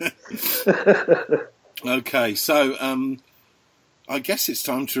 Okay, so I guess it's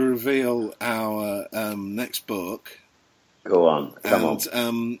time to reveal our next book. Go on, come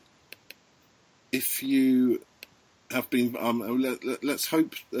on. If you have been... let's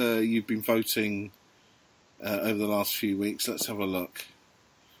hope you've been voting over the last few weeks. Let's have a look.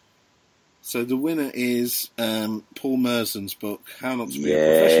 So the winner is Paul Merzen's book, How Not to Be a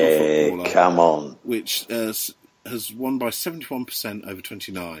Professional Footballer. Come on. Which has won by 71% over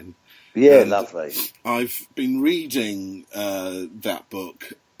 29. Yeah, and lovely. I've been reading that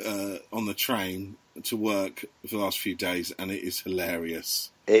book on the train to work for the last few days, and it is hilarious.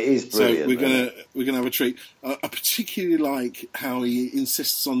 It is brilliant. So we're gonna have a treat. I particularly like how he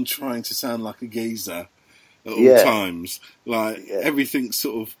insists on trying to sound like a geezer at all times. Like everything's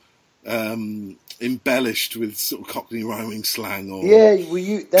sort of embellished with sort of Cockney rhyming slang. Or that's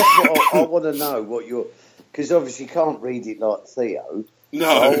what I want to know. What you're, because obviously you can't read it like Theo. No,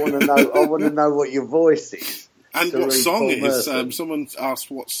 I want to know what your voice is. And what song it is. Someone asked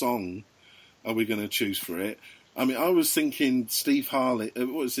what song are we going to choose for it. I mean, I was thinking Steve Harley. What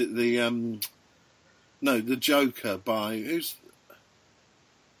was it? The Joker by who's?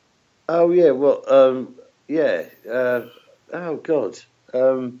 Oh yeah, well, oh God,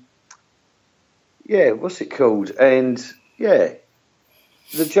 what's it called? And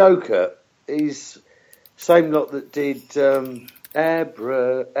the Joker is same lot that did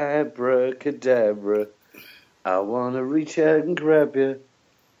Abracadabra. I want to reach out and grab you.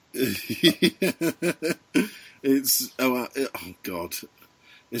 It's oh God,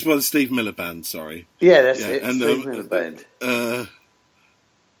 it's by the Steve Miller Band. Sorry, that's it. And, Steve Miller Band. I'm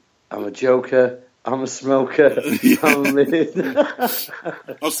a joker. I'm a smoker. I'm a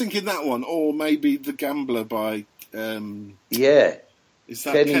I was thinking that one, or maybe The Gambler by. Is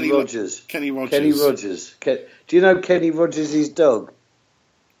that Kenny Rogers? Kenny Rogers. Kenny Rogers. Do you know Kenny Rogers' dog?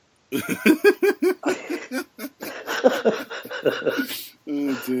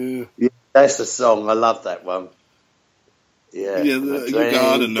 Oh dear. Yeah, that's a song. I love that one. Yeah, you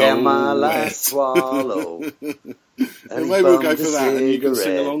gotta know. My last swallow. Well, maybe we'll go for that, and you can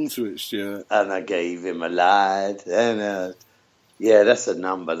sing along to it, Stuart. And I gave him a light, and that's a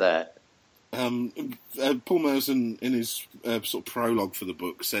number. That. Paul Merson, in his sort of prologue for the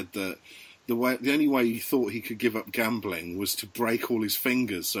book, said that the only way he thought he could give up gambling was to break all his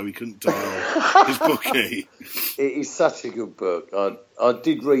fingers so he couldn't dial his bookie. It is such a good book. I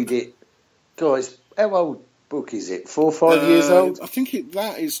did read it. Guys, how old book is it? 4 or 5 years old? I think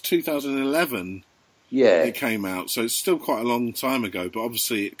that is 2011. Yeah. It came out, so it's still quite a long time ago, but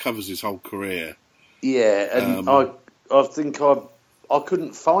obviously it covers his whole career. Yeah, and I think I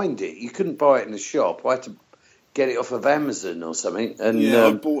couldn't find it. You couldn't buy it in the shop. I had to get it off of Amazon or something. And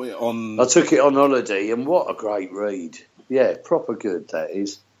I bought it on. I took it on holiday, and what a great read! Yeah, proper good that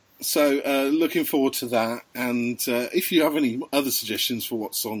is. So looking forward to that. And if you have any other suggestions for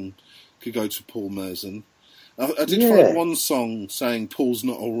what song could go to Paul Merson, I did find one song saying Paul's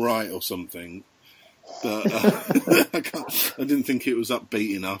not all right or something, but I didn't think it was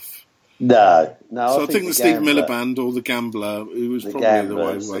upbeat enough. No. So I think the Steve Miller Band or The Gambler, it was probably the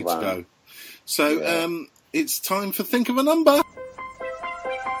way to go. So it's time for Think of a Number.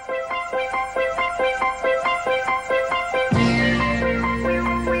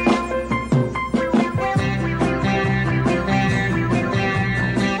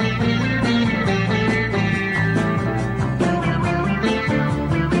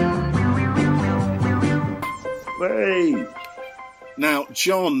 Hey. Now,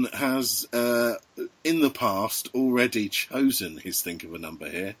 John has, in the past, already chosen his Think of a Number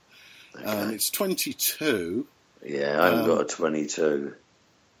here. Okay. It's 22. Yeah, I haven't got a 22.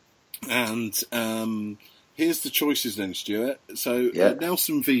 And here's the choices then, Stuart. So,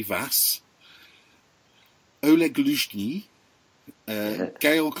 Nelson Vivas, Oleg Luzhny,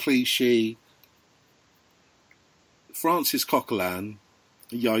 Gail Clichy, Francis Coquelin,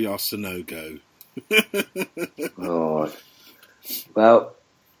 Yaya Sanogo. Oh. Well,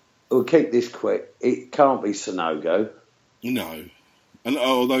 we'll keep this quick. It can't be Sanogo. No. And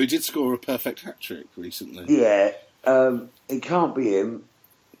although he did score a perfect hat-trick recently. Yeah. It can't be him.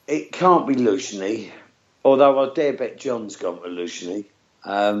 It can't be Luzhny. Although I dare bet John's gone for Luzhny.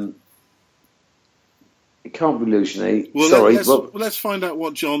 It can't be Luzhny. Well, sorry. Let's find out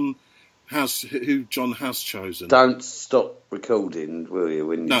who John has chosen. Don't stop recording, will you,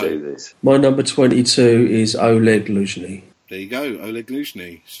 when you do this? My number 22 is Oleg Luzhny. There you go, Oleg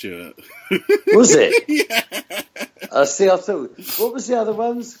Luzhny, Stuart. Was it? Yeah. See, I thought, what was the other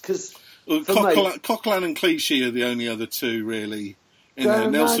ones? Because Coquelin and Clichy are the only other two, really.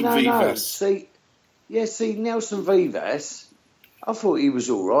 Nelson Vivas. No. See, Nelson Vivas, I thought he was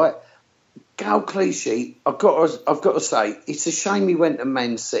all right. Gail Clichy, I've got to say, it's a shame he went to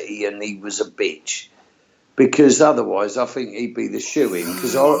Man City and he was a bitch. Because otherwise, I think he'd be the shoe-in.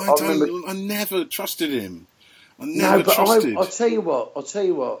 Because I never trusted him. I'll tell you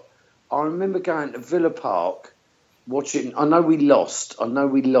what. I remember going to Villa Park, watching. I know we lost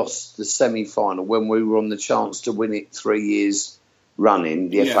the semi-final when we were on the chance to win it 3 years running,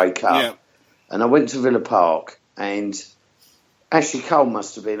 the FA Cup. Yeah. And I went to Villa Park, and Ashley Cole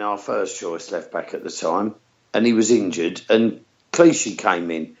must have been our first choice left back at the time, and he was injured. And Clichy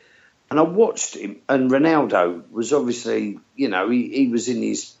came in, and I watched him, and Ronaldo was obviously, he was in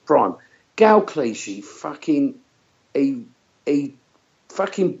his prime. Gal Clichy he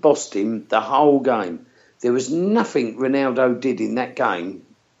fucking bossed him the whole game. There was nothing Ronaldo did in that game,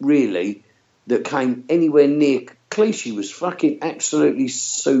 really, that came anywhere near. Clichy was fucking absolutely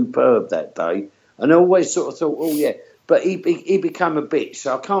superb that day. And I always sort of thought, oh, yeah. But he became a bitch,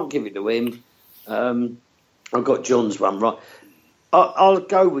 so I can't give it to him. I've got John's one right. I'll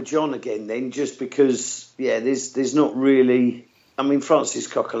go with John again then, just because, there's not really... I mean, Francis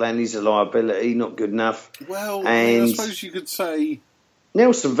Coquelin is a liability, not good enough. Well, and I suppose you could say...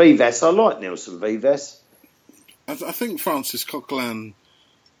 Nelson Vivas, I like Nelson Vivas. I think Francis Coquelin,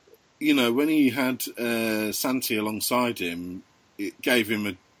 when he had Santi alongside him, it gave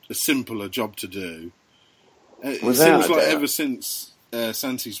him a simpler job to do. It seems like ever since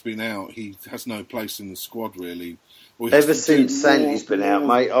Santi's been out, he has no place in the squad, really. Ever since Santi's been out,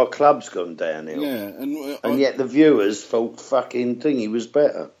 mate, our club's gone downhill. Yeah, and yet the viewers thought fucking Thingy was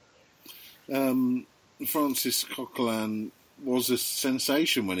better. Francis Coquelin was a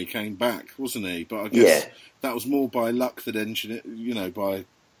sensation when he came back, wasn't he? But I guess that was more by luck than engineer, by...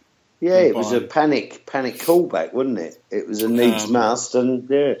 Yeah, it was a panic callback, wasn't it? It was a needs must, and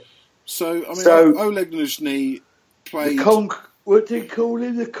So, I mean, Oleg Nuzhny played... what did they call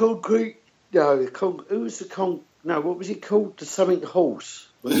him? The concrete... No, who was the No, what was he called? The something horse,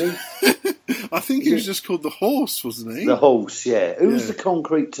 wasn't he? I think he was just called the horse, wasn't he? The horse, yeah. Who was the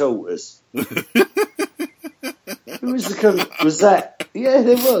concrete tortoise? Who was was that? Yeah,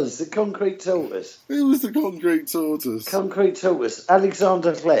 there was the concrete tortoise. Who was the concrete tortoise? Concrete tortoise,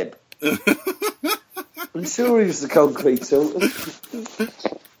 Alexander Kleb. I'm sure he was the concrete tortoise.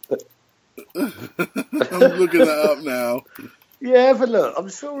 I'm looking that up now. Yeah, have a look. I'm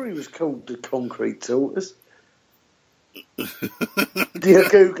sure he was called the concrete tortoise. You're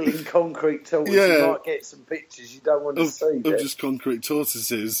googling concrete tortoise. You might get some pictures you don't want to see. Of just concrete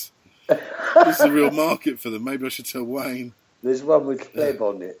tortoises. There's a real market for them. Maybe I should tell Wayne. There's one with Kleb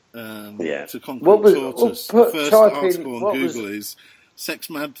on it. It's a concrete tortoise. The first article on Google is sex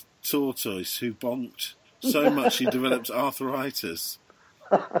mad tortoise who bonked so much he developed arthritis.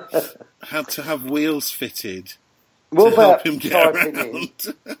 Had to have wheels fitted. What about him get typing in?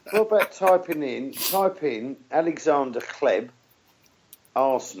 What about type in Alexander Kleb,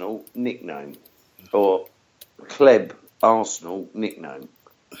 Arsenal nickname, or Kleb Arsenal nickname?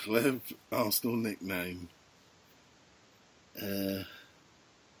 Kleb Arsenal nickname. Maybe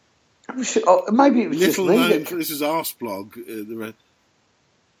it was little just known. This is Arsblog.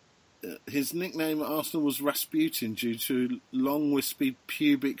 His nickname at Arsenal was Rasputin due to long wispy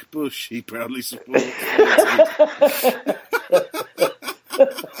pubic bush he proudly supported.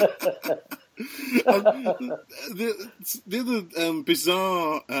 The other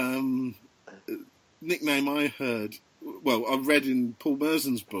bizarre nickname I heard, I read in Paul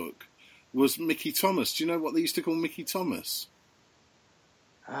Mersen's book, was Mickey Thomas. Do you know what they used to call Mickey Thomas?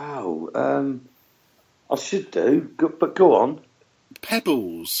 Oh, I should do, but go on.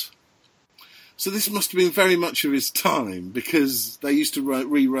 Pebbles. So this must have been very much of his time, because they used to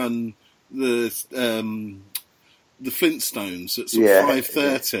rerun the Flintstones at sort of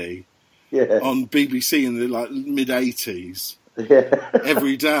 5:30 on BBC in the mid '80s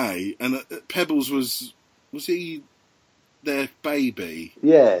every day, and Pebbles was he their baby?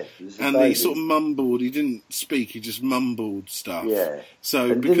 Yeah, and he sort of mumbled. He didn't speak. He just mumbled stuff. Yeah.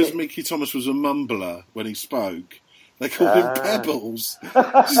 So because Mickey Thomas was a mumbler when he spoke, they called him Pebbles.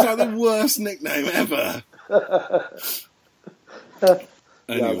 It's like the worst nickname ever.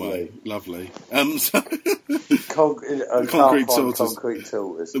 Anyway, lovely. Concrete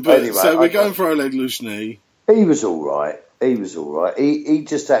tortoise. But, anyway, so we're going for Oleg Nuzhny. He was all right. He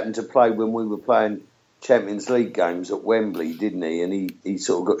just happened to play when we were playing Champions League games at Wembley, didn't he? And he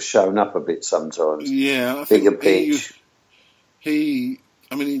sort of got shown up a bit sometimes. Yeah, I think bigger pitch. He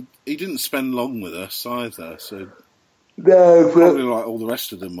didn't spend long with us either, so... No, probably like all the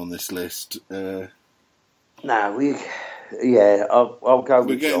rest of them on this list. I'll go with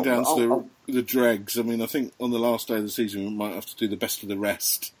We're getting John. down to the dregs. I mean, I think on the last day of the season we might have to do the best of the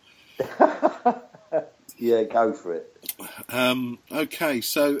rest. Yeah, go for it. Okay,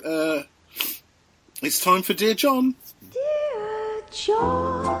 so it's time for Dear John. Dear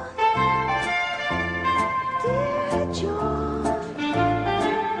John, dear John.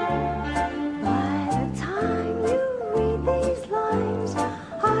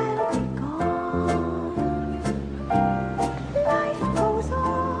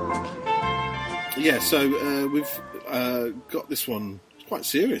 Yeah, so we've got this one quite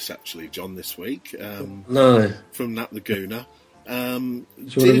serious, actually, John, this week. No. From Nat Laguna.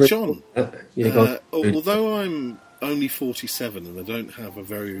 Dear John, Yeah, although I'm only 47 and I don't have a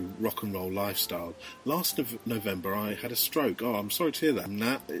very rock and roll lifestyle, last November I had a stroke. Oh, I'm sorry to hear that. And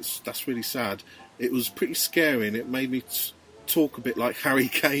that's really sad. It was pretty scary, and it made me talk a bit like Harry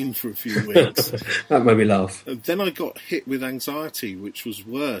Kane for a few weeks. That made me laugh. And then I got hit with anxiety, which was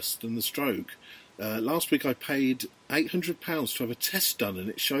worse than the stroke. Last week I paid £800 to have a test done, and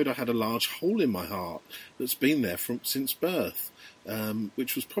it showed I had a large hole in my heart that's been there since birth,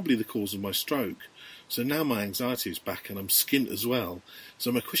 which was probably the cause of my stroke. So now my anxiety is back, and I'm skint as well.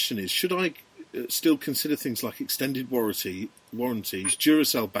 So my question is, should I still consider things like extended warranties,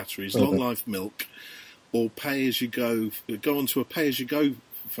 Duracell batteries, long life milk, or go onto a pay-as-you-go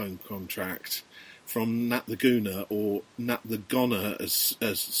phone contract from Nat the Gooner or Nat the Goner as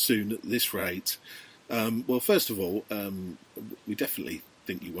soon at this rate? Well, first of all, we definitely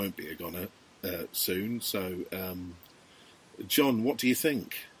think you won't be a goner soon. So, John, what do you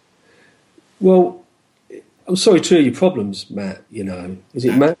think? Well, I'm sorry to hear your problems, Matt. You know, is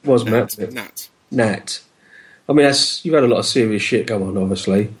it Matt? Matt? Nat. I mean, you've had a lot of serious shit go on,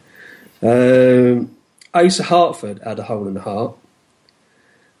 obviously. Asa Hartford had a hole in the heart,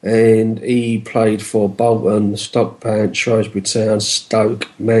 and he played for Bolton, Stockport, Shrewsbury Town, Stoke,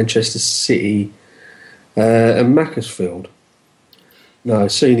 Manchester City, and Macclesfield. No,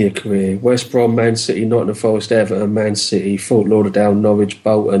 senior career: West Brom, Man City, Nottingham Forest, Everton, Man City, Fort Lauderdale, Norwich,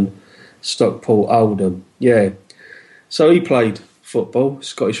 Bolton, Stockport, Oldham. Yeah, so he played football,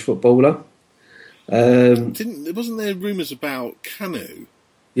 Scottish footballer. Wasn't there rumours about Canu?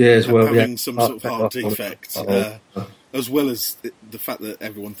 Yeah, as well, having some sort of heart defect, as well as the fact that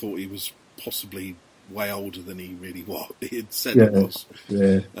everyone thought he was possibly way older than he really was. He had said he was.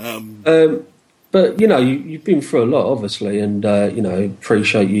 Yeah. But you know, you've been through a lot, obviously, and you know,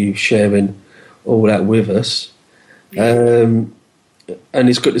 appreciate you sharing all that with us. And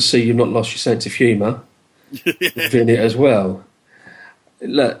it's good to see you've not lost your sense of humour within it as well.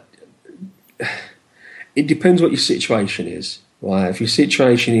 Look, it depends what your situation is. Right, if your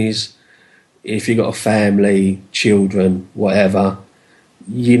situation is, if you've got a family, children, whatever,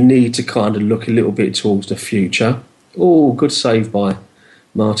 you need to kind of look a little bit towards the future. Oh, good save by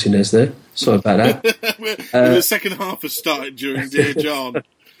Martinez there. Sorry about that. The second half has started during Dear John.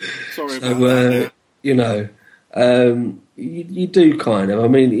 Sorry about that. You know, you do kind of. I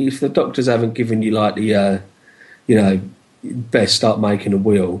mean, if the doctors haven't given you like the, you know, best start making a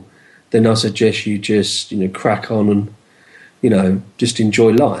will, then I suggest you just, you know, crack on and, you know, just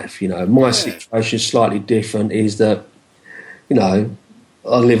enjoy life. You know, my situation is slightly different. Is that, you know,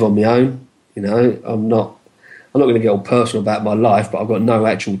 I live on my own. You know, I'm not going to get all personal about my life, but I've got no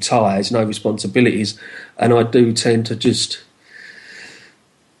actual ties, no responsibilities, and I do tend to just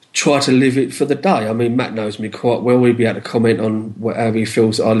try to live it for the day. I mean, Matt knows me quite well. He'd be able to comment on how he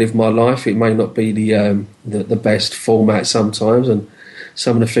feels that I live my life. It may not be the best format sometimes, and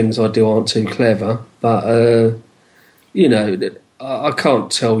some of the things I do aren't too clever, but. You know, I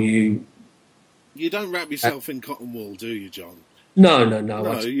can't tell you. You don't wrap yourself in cotton wool, do you, John? No.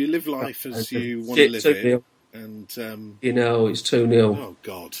 No, you live life as you want to live it. And you know, it's 2-0. Oh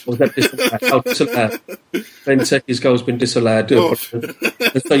God! Was that disallowed? Benteke's goal's been disallowed.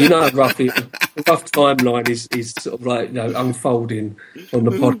 So you know, rough timeline is sort of like, you know, unfolding on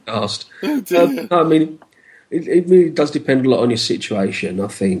the podcast. No, I mean, it really does depend a lot on your situation. I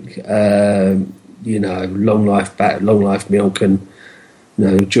think. You know, long life milk and, you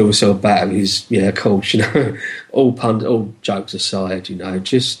know, Duracell batteries. Yeah, of course. You know, all jokes aside, you know,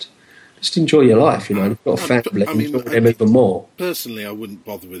 just enjoy your life. You know, you've got a family, enjoy them even more. Personally, I wouldn't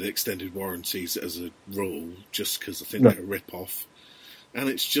bother with extended warranties as a rule, just because I think they're a rip-off, and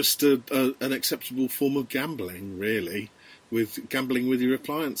it's just an acceptable form of gambling, really, with gambling with your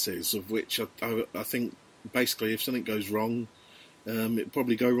appliances, of which I think basically if something goes wrong, it'll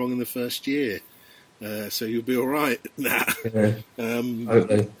probably go wrong in the first year. So you'll be all right. Nah.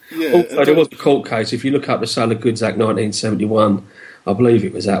 Totally. Also, there was a court case. If you look up the Sale of Goods Act 1971, I believe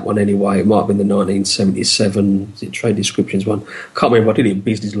it was that one anyway. It might have been the 1977 trade descriptions one. Can't remember. I did it in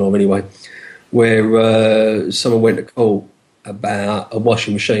business law anyway, where someone went to court about a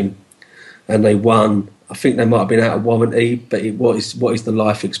washing machine, and they won. I think they might have been out of warranty, but what is the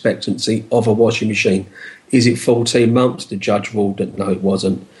life expectancy of a washing machine? Is it 14 months? The judge ruled that no, it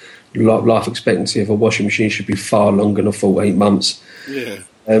wasn't. Life expectancy of a washing machine should be far longer than 14 months. Yeah.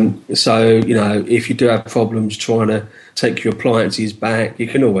 So, you know, if you do have problems trying to take your appliances back, you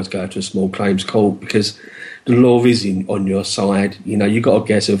can always go to a small claims court because the law is on your side. You know, you've got a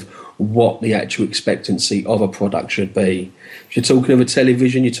guess of what the actual expectancy of a product should be. If you're talking of a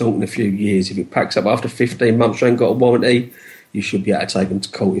television, you're talking a few years. If it packs up after 15 months, you ain't got a warranty, you should be able to take them to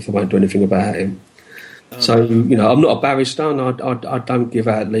court if they won't do anything about him. So, you know, I'm not a barrister and I don't give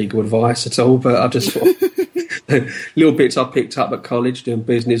out legal advice at all, but I just thought, little bits I picked up at college doing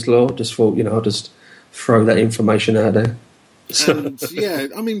business law, just thought, you know, I'll just throw that information out there. And, yeah,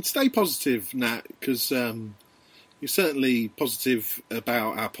 I mean, stay positive, Nat, because you're certainly positive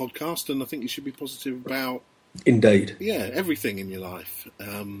about our podcast, and I think you should be positive about... Indeed. Yeah, everything in your life.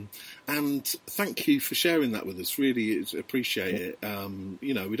 And thank you for sharing that with us. Really appreciate it.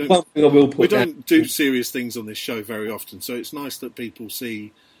 You know, we don't One thing I will put do serious things on this show very often, so it's nice that people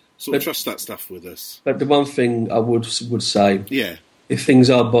trust that stuff with us. But the one thing I would say, yeah, if things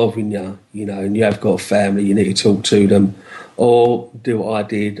are bothering you, you know, and you have got a family, you need to talk to them, or do what I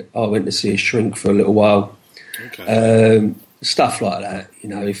did. I went to see a shrink for a little while. Okay. Stuff like that, you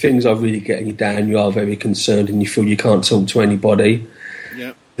know, if things are really getting you down, you are very concerned and you feel you can't talk to anybody,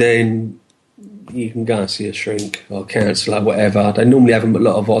 then you can go and see a shrink or a counsellor, whatever. They normally have them at a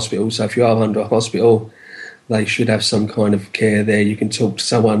lot of hospitals, so if you are under a hospital, they should have some kind of care there. You can talk to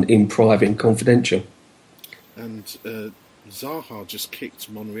someone in private and confidential. And Zaha just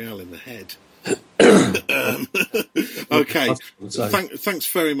kicked Monreal in the head. Okay, thanks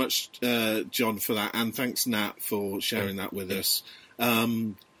very much, John, for that, and thanks, Nat, for sharing that with us.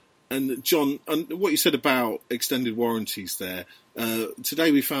 And John, and what you said about extended warranties there, today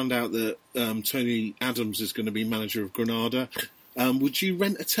we found out that Tony Adams is going to be manager of Granada. Would you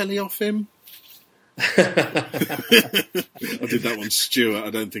rent a telly off him? I did that one, Stuart. I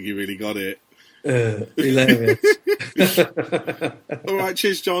don't think he really got it. Hilarious. All right,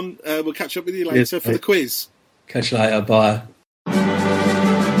 cheers, John. We'll catch up with you later for the quiz. Catch you later. Bye. I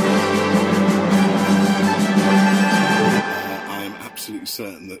am absolutely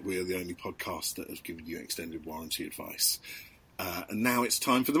certain that we are the only podcast that has given you extended warranty advice. And now it's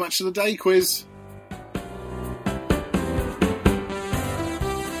time for the Match of the Day quiz.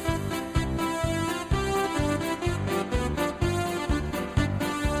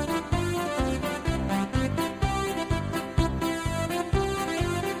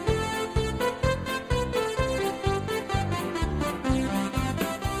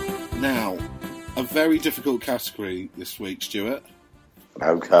 Now, a very difficult category this week, Stuart.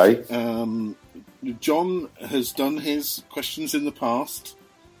 Okay. John has done his questions in the past.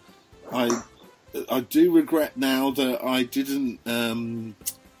 I do regret now that I didn't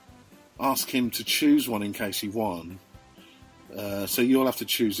ask him to choose one in case he won. So you'll have to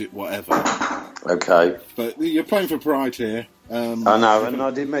choose it, whatever. Okay. But you're playing for pride here. I know, and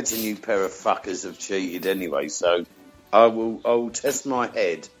I'd imagine you pair of fuckers have cheated anyway, so I'll test my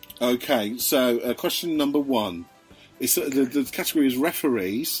head. Okay, so question number one. The category is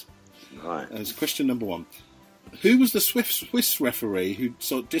referees. Right. It's question number one. Who was the Swiss referee who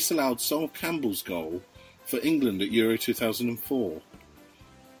disallowed Sol Campbell's goal for England at Euro 2004,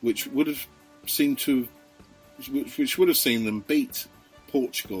 which would have seen them beat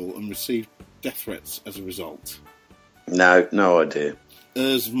Portugal and receive death threats as a result? No idea.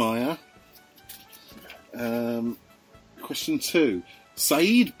 Urs Maya. Question two.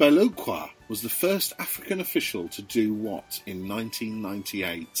 Saeed Belokwa was the first African official to do what in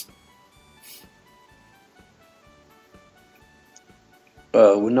 1998?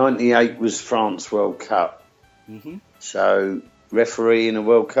 Well, 98 was France World Cup. Mm-hmm. So, referee in a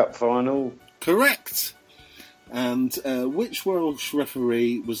World Cup final? Correct. And which Welsh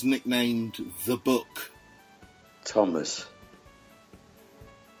referee was nicknamed The Book? Thomas.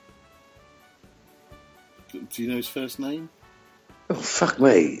 Do you know his first name? Oh, fuck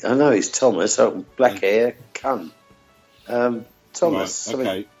me. I know it's Thomas. Black hair, cunt. Thomas. Right,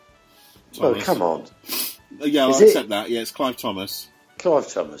 okay. Well, come on. Yeah, I'll accept that. Yeah, it's Clive Thomas. Clive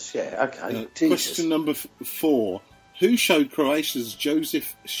Thomas, yeah, okay. Question number 4. Who showed Croatia's Josip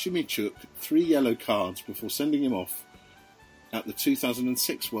Šimičuk 3 yellow cards before sending him off at the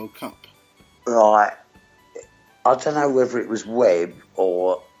 2006 World Cup? Right. I don't know whether it was Webb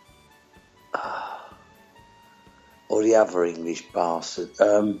or the other English bastard.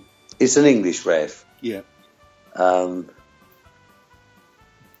 It's an English ref. Yeah.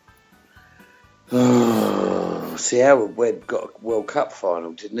 See, Howard Webb got a World Cup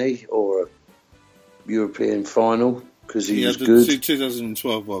final, didn't he? Or a European final, because he was good. The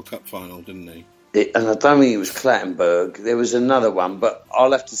 2012 World Cup final, didn't he? And I don't think it was Clattenburg. There was another one, but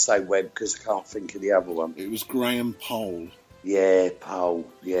I'll have to say Webb because I can't think of the other one. It was Graham Pole. Yeah, Pole.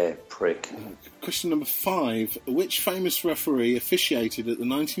 Yeah, prick. Question number 5. Which famous referee officiated at the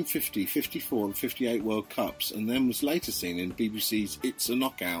 1950, 54 and 58 World Cups and then was later seen in BBC's It's a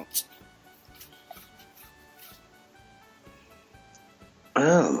Knockout?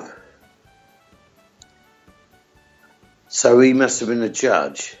 Oh. So he must have been a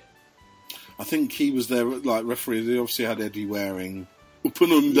judge. I think he was there, like referee. They obviously had Eddie Waring, up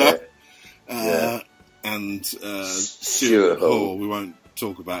and under, and Stuart Hall. We won't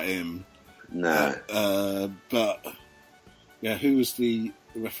talk about him. No. But yeah, who was the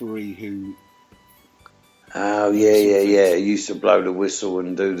referee who? Oh yeah. He used to blow the whistle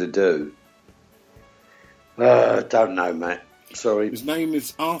and do the do. Don't know, mate. Sorry. His name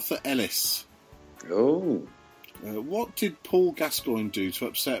is Arthur Ellis. Oh. What did Paul Gascoigne do to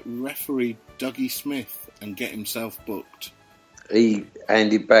upset referee Dougie Smith and get himself booked? He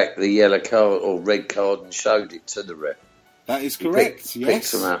handed back the yellow card or red card and showed it to the ref. That is correct.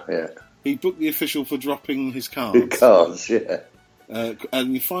 Picks him up, yeah. He booked the official for dropping his cards. The cards, yeah.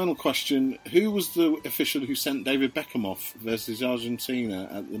 And the final question, who was the official who sent David Beckham off versus Argentina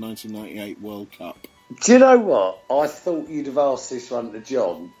at the 1998 World Cup? Do you know what? I thought you'd have asked this one to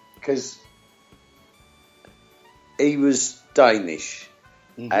John, because he was Danish.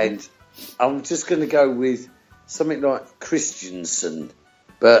 Mm-hmm. And I'm just going to go with something like Christensen.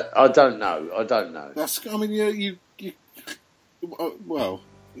 But I don't know. Well,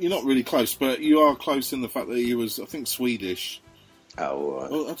 you're not really close, but you are close in the fact that he was, I think, Swedish. Oh, right.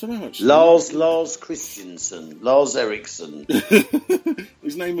 Well, I don't know, actually. Lars Christensen. Lars Eriksson.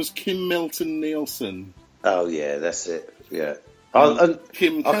 His name was Kim Milton Nielsen. Oh, yeah, that's it. Yeah.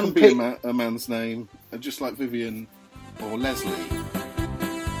 Kim can be a man's name, just like Vivian or Leslie.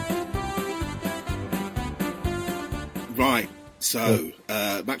 Right, so,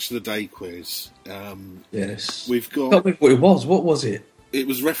 Match of the Day quiz. Yes. We've got... I can't remember what it was. What was it? It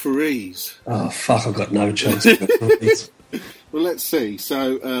was referees. Oh, fuck, I've got no chance. Well, let's see.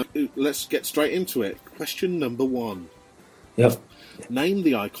 So, let's get straight into it. Question number 1. Yep. Name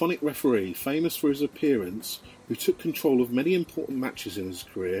the iconic referee famous for his appearance who took control of many important matches in his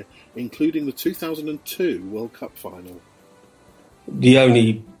career, including the 2002 World Cup final. The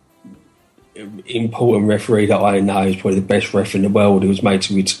only important referee that I know is probably the best ref in the world who was made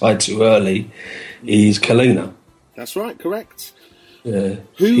to retire too early is Kalina. That's right, correct. Yeah.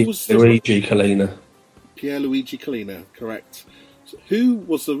 Who was Luigi Kalina? Pierluigi Collina, correct. So who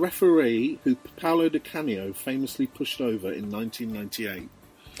was the referee who Paolo Di Canio famously pushed over in 1998?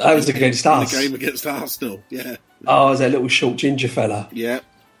 That was against us. In the game against Arsenal, yeah. Oh, it was that little short ginger fella. Yeah.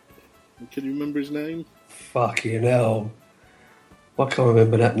 Can you remember his name? Fucking hell. I can't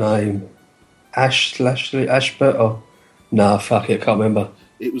remember that name. Ashbert? Oh. Nah, fuck it, I can't remember.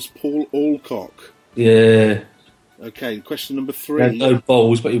 It was Paul Alcock. Yeah. Okay, question number 3. He had no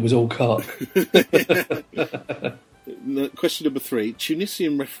balls, but he was all cock. Question number 3.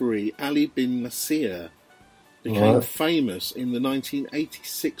 Tunisian referee Ali bin Nasir became famous in the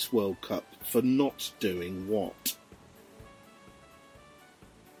 1986 World Cup for not doing what?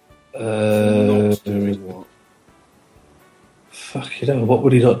 Not doing what? Fucking hell, what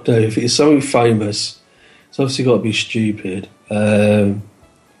would he not do? If it's something famous, it's obviously got to be stupid.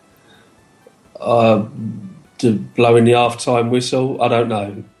 Blowing the half-time whistle? I don't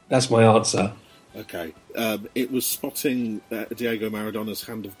know. That's my answer. Okay. It was spotting Diego Maradona's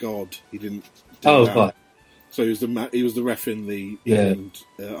hand of God. He didn't do that. Right. So he was the ref in the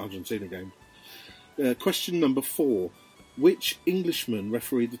Argentina game. Question number 4. Which Englishman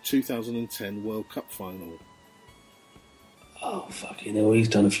refereed the 2010 World Cup final? Oh, fucking hell, he's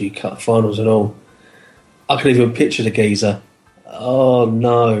done a few cup finals and all. I can even picture the geezer. Oh,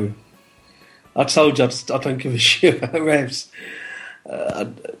 no. I told you I don't give a shit about refs.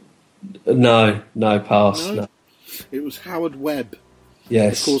 No, pass. No. It was Howard Webb.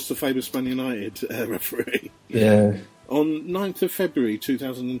 Yes. Of course, the famous Man United referee. Yeah. On 9th of February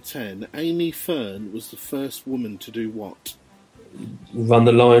 2010, Amy Fern was the first woman to do what? Run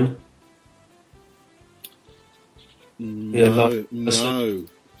the line? No.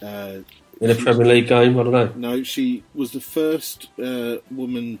 In a Premier League game? I don't know. No, she was the first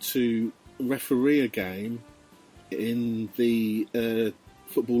woman to referee a game in the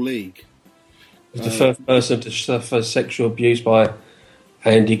Football League. Was the first person to suffer sexual abuse by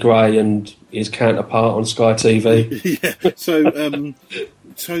Andy Gray and his counterpart on Sky TV. Yeah. So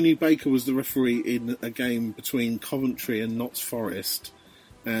Tony Baker was the referee in a game between Coventry and Notts Forest,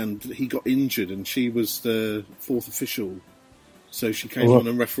 and he got injured, and she was the fourth official. So she came on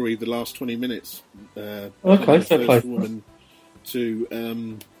and refereed the last 20 minutes. Okay, fair play. Woman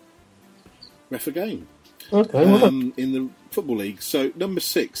to ref a game. Okay, in the Football League. So number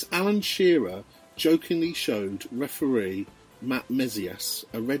 6, Alan Shearer jokingly showed referee Matt Mesias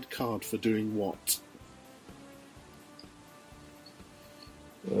a red card for doing what?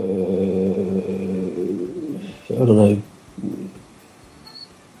 I don't know.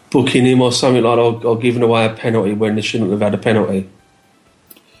 booking him or something like that, or giving away a penalty when they shouldn't have had a penalty?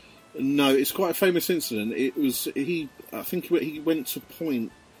 No, it's quite a famous incident. It was I think he went to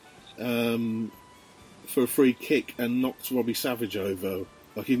point for a free kick and knocked Robbie Savage over.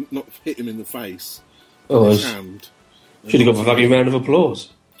 Like he hit him in the face. Oh, with his hand. Should have got a fucking round of applause.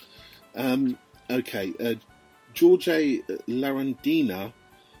 Okay, George Larandina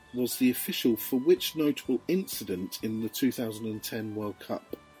was the official for which notable incident in the 2010 World Cup?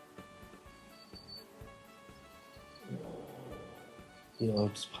 Yeah, I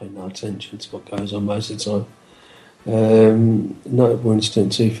just pay no attention to what goes on most of the time. Notable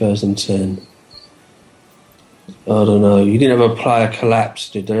incident 2010. I don't know. You didn't have a player collapse,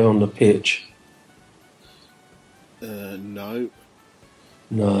 did they, on the pitch? No.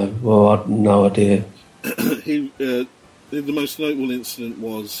 No. Well, I've no idea. The most notable incident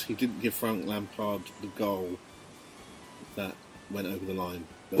was he didn't give Frank Lampard the goal that went over the line.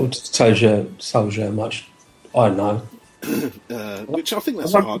 Well, it tells you how much I know. Which I think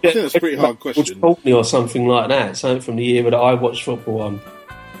that's a pretty hard question. Courtney or something like that. Something from the year that I watched football on.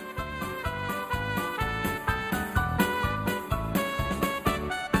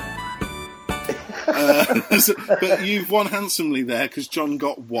 But you've won handsomely there because John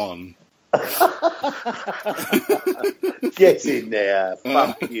got one. Get in there.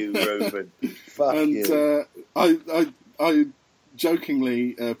 Fuck you, Reuben. Fuck you. I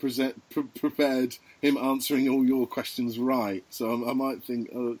jokingly prepared him answering all your questions right, so I might have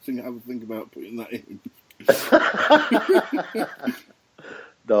a think about putting that in.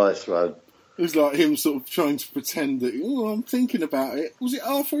 Nice one. It was like him sort of trying to pretend that, I'm thinking about it. Was it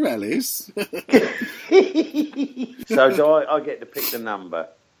Arthur Ellis? So do I get to pick the number?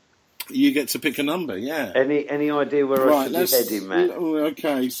 You get to pick a number, yeah. Any idea where I should be heading, Matt?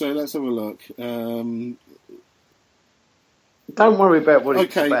 Okay, so let's have a look. Don't worry about what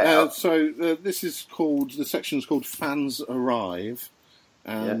it's about. This is called, the section's called Fans Arrive,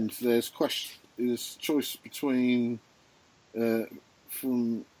 and there's choice between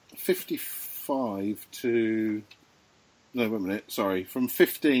from 55 to... No, wait a minute, sorry. From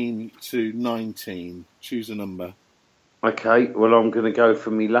 15 to 19. Choose a number. Okay, well, I'm going to go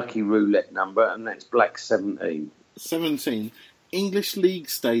for my lucky roulette number, and that's black 17. 17. English League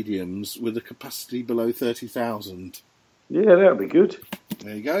stadiums with a capacity below 30,000. Yeah, that'll be good.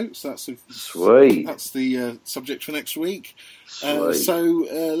 There you go. So that's sweet. That's the subject for next week. Sweet.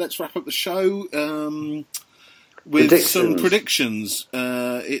 Let's wrap up the show with some predictions.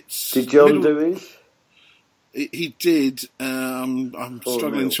 Did John do his? He did. I'm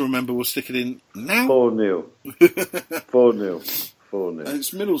struggling to remember. We'll stick it in now. 4-0. 4-0. 4-0.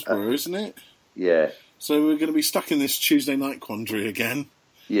 It's Middlesbrough, isn't it? Yeah. So we're going to be stuck in this Tuesday night quandary again.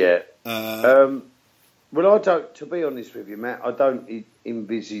 Yeah. Well, to be honest with you, Matt, I don't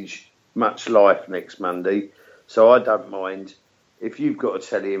envisage much life next Monday, so I don't mind. If you've got a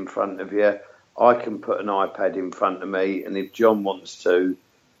telly in front of you, I can put an iPad in front of me, and if John wants to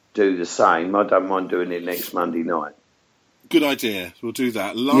do the same, I don't mind doing it next Monday night. Good idea. We'll do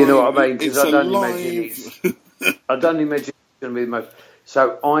that. Live, you know what I mean? Because I don't imagine it's going to be the most.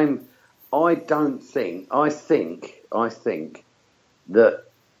 So I think that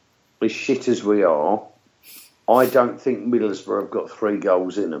as shit as we are, I don't think Middlesbrough have got 3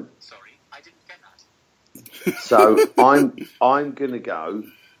 goals in them. Sorry, I didn't get that. So I'm going to go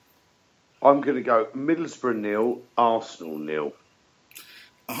Middlesbrough 0, Arsenal 0.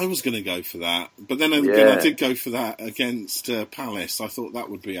 I was going to go for that, but then again, I did go for that against Palace. I thought that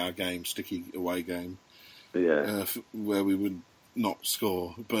would be our game, sticky away game, where we would not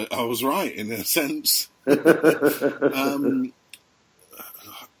score. But I was right in a sense. I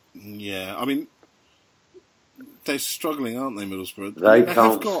mean, they're struggling, aren't they, Middlesbrough? They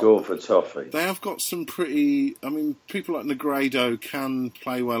can't score for toffee. They have got some pretty... I mean, people like Negredo can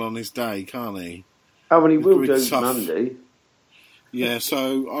play well on his day, can't he? Oh, and he will do Monday. Yeah,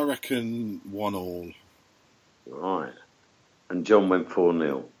 so I reckon 1-1. Right. And John went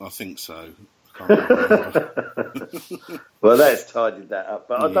 4-0. I think so. I can't remember. Well, that's tidied that up.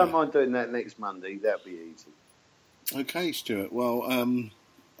 But I don't mind doing that next Monday. That'll be easy. Okay, Stuart. Well,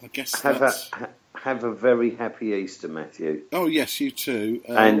 I guess have a very happy Easter, Matthew. Oh, yes, you too.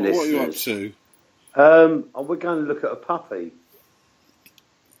 And what are you up to? We're going to look at a puppy.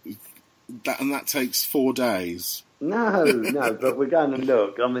 That takes 4 days. No, but we're going to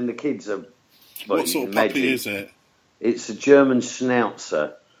look. I mean, the kids are... What sort of puppy is it? It's a German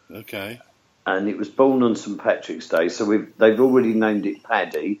Schnauzer. Okay. And it was born on St Patrick's Day, so they've already named it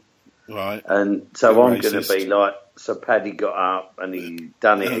Paddy. Right. And so I'm going to be like So Paddy got up and he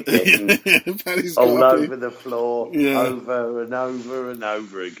done it again, Paddy's got all up, over the floor, over and over and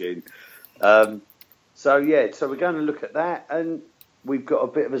over again. So we're going to look at that, and we've got a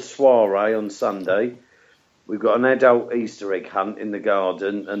bit of a soiree on Sunday. We've got an adult Easter egg hunt in the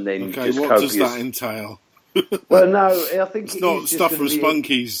garden, and then Okay, just what copious. does that entail? Well, no, I think It's it not is just stuff gonna from be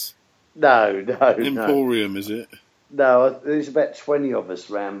Spunky's No. Emporium, is it? No, there's about 20 of us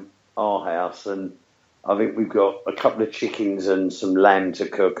around our house, and I think we've got a couple of chickens and some lamb to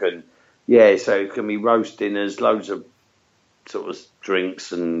cook, and so it can be roast dinners, loads of sort of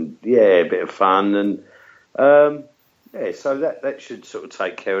drinks, and a bit of fun, and so that should sort of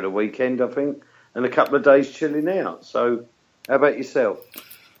take care of the weekend, I think, and a couple of days chilling out. So, how about yourself?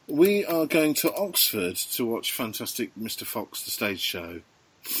 We are going to Oxford to watch Fantastic Mr. Fox, the stage show.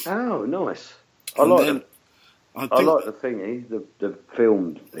 Oh, nice. I like the thingy, the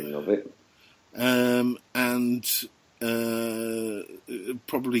film thing of it. And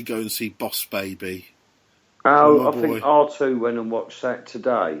probably go and see Boss Baby. Oh, I think R2 went and watched that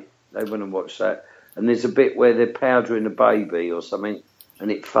today. They went and watched that. And there's a bit where they're powdering a baby or something,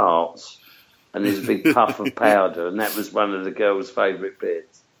 and it farts. And there's a big puff of powder, and that was one of the girls' favourite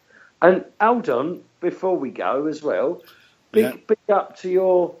bits. And hold on, before we go as well, big up to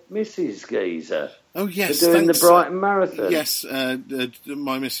your Mrs. Geezer. Oh, yes. For doing the Brighton Marathon. Yes,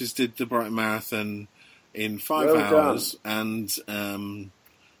 my missus did the Brighton Marathon in 5 Well hours, and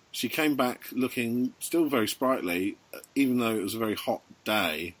she came back looking still very sprightly, even though it was a very hot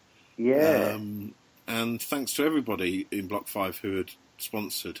day. Yeah. And thanks to everybody in Block 5 who had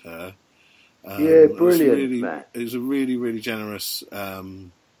sponsored her. Brilliant, Matt. It was a really, really generous...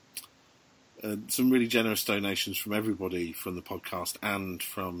 some really generous donations from everybody from the podcast and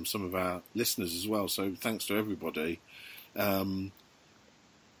from some of our listeners as well. So thanks to everybody. And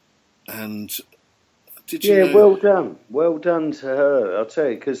did you know... well done to her. I'll tell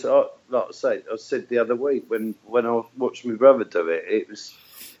you, because I said the other week when I watched my brother do it, it's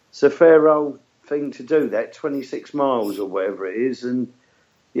a fair old thing to do. That 26 miles or whatever it is, and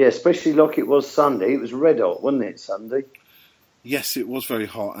especially like it was Sunday. It was red hot, wasn't it, Sunday? Yes, it was very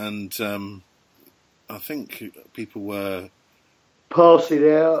hot, and I think people were passing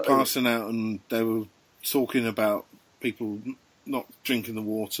out, and they were talking about people not drinking the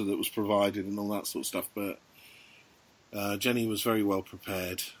water that was provided and all that sort of stuff. But Jenny was very well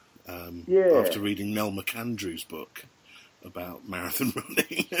prepared after reading Mel McAndrew's book about marathon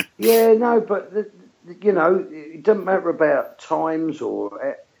running. But it doesn't matter about times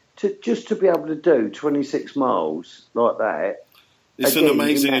or just to be able to do 26 miles like that. It's an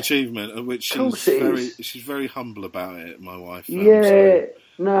amazing achievement, of which she's very humble about it. My wife.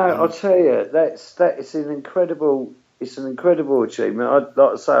 I'll tell you, it's an incredible achievement.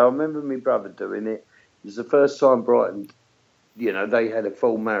 I remember my brother doing it. It was the first time Brighton, they had a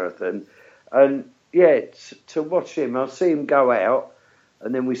full marathon, and to watch him, I see him go out,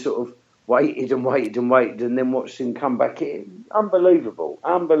 and then we sort of waited, and then watched him come back in. Unbelievable.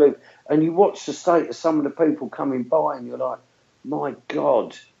 And you watch the state of some of the people coming by, and you're like, my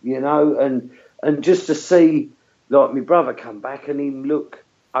God, and just to see, like, my brother come back and him look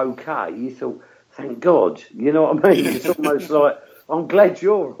okay, you thought, thank God, you know what I mean? It's almost like, I'm glad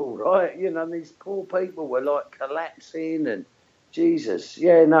you're all right, and these poor people were, like, collapsing, and Jesus.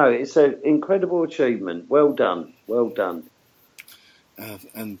 It's an incredible achievement. Well done.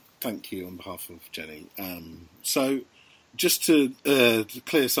 And thank you on behalf of Jenny. So, just to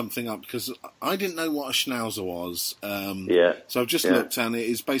clear something up, because I didn't know what a schnauzer was. So I've just looked, and it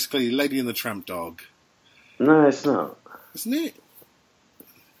is basically Lady and the Tramp dog. No, it's not. Isn't it?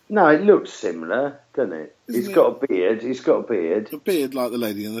 No, it looks similar, doesn't it? He's got a beard. A beard like the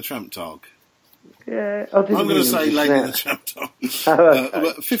Lady and the Tramp dog. Yeah, I'm going to say Lady and the Tramp dog.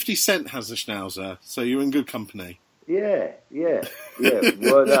 But 50 Cent has a schnauzer, so you're in good company. Yeah.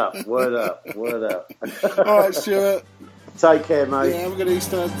 Word up. All right, Stuart. Take care, mate. Yeah, have a good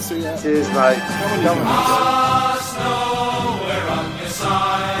Easter. See ya. Cheers, mate. Come on. Snow, we're on your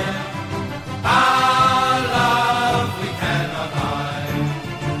side. Our love we cannot hide.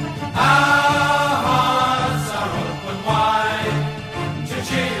 Our hearts are open wide to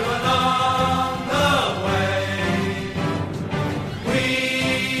cheer you along the way. We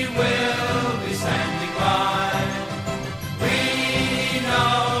will be standing by. We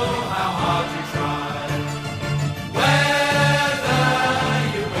know how hard you try. Whether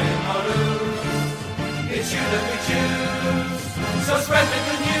you win or lose, it's you that we choose.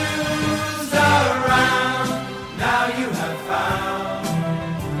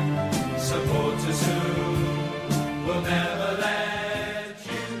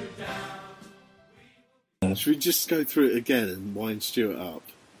 Should we just go through it again and wind Stuart up?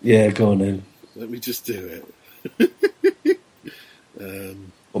 Yeah, go on then. Let me just do it.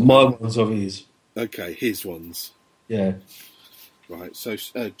 Well, my one's of his. Okay, his ones. Yeah. Right, so,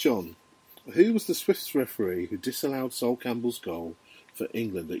 John, who was the Swifts referee who disallowed Sol Campbell's goal for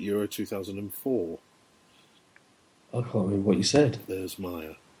England at Euro 2004? I can't remember what you said. There's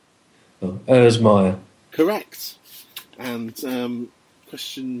Meyer. Oh, Meyer. Correct. And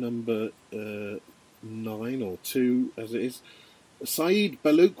question number 9 or 2, as it is. Saeed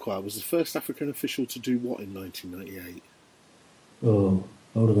Balukwa was the first African official to do what in 1998? Oh,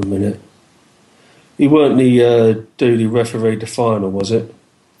 hold on a minute. He weren't the dude who refereed the final, was it?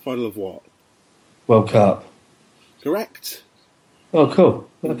 Final of what? World Cup. Correct. Oh, cool.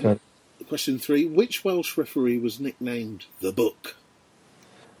 Okay. Question 3. Which Welsh referee was nicknamed The Book?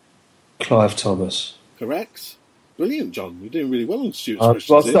 Clive Thomas. Correct. Brilliant, John. You're doing really well on Stuart's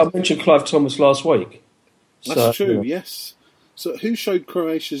Well, questions. I mentioned Clive Thomas last week. That's So, true, yes. So who showed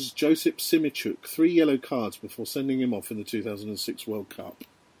Croatia's Josip Simichuk 3 yellow cards before sending him off in the 2006 World Cup?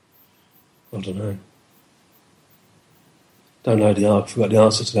 I don't know. Don't know the answer. Forgot the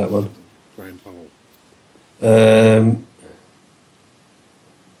answer to that one. Graham Powell.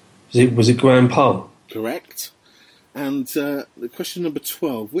 Was it Graham Powell? Correct. And the question number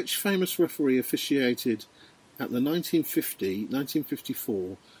 12. Which famous referee officiated at the 1950, 1954,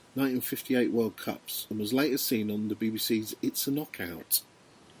 1958 World Cups and was later seen on the BBC's It's a Knockout?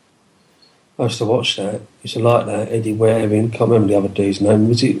 I used to watch that. Used to like that. Eddie Waring. Can't remember the other dude's name.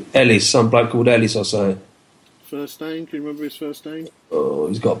 Was it Ellis? Some bloke called Ellis or something. First name? Can you remember his first name? Oh,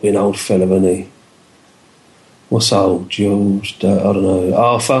 he's got to be an old fella, hasn't he? What's old? Jules? I don't know.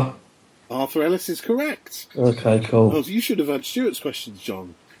 Arthur? Arthur Ellis is correct. Okay, cool. Oh, you should have had Stuart's questions,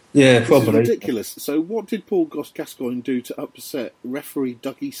 John. Yeah, This is probably. ridiculous. So what did Paul Gascoigne do to upset referee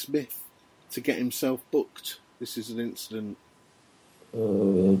Dougie Smith to get himself booked? This is an incident,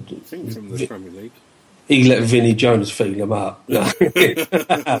 I think, from the Premier League. He let Vinnie Jones feel him up. No.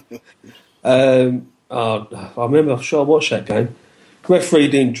 I remember, I'm sure I watched that game. Referee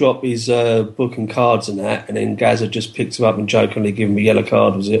didn't drop his book and cards and that, and then Gazza just picked him up and jokingly gave him a yellow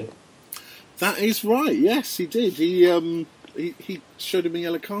card, was it? That is right. Yes, he did. He showed him a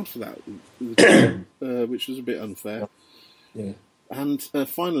yellow card for that, which was a bit unfair. Yeah. And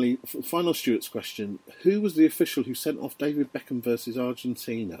finally, final Stuart's question: who was the official who sent off David Beckham versus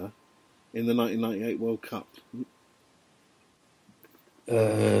Argentina in the 1998 World Cup?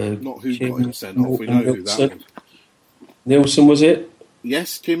 Not who got him sent off. We know who that was. Nielsen, was it?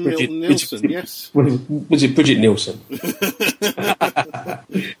 Yes, Kim Milton-Nielsen. Yes. Was it Bridget Nielsen?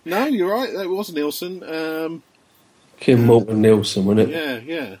 No, you're right. That was Nielsen. Kim Morton Nielsen, wasn't it?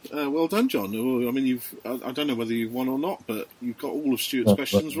 Yeah. Well done, John. I mean, I don't know whether you've won or not, but you've got all of Stuart's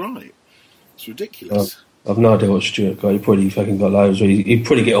questions right. It's ridiculous. I've no idea what Stuart got. He probably fucking got loads. He'd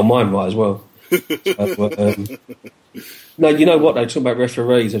probably get all mine right as well. No, you know what? They talk about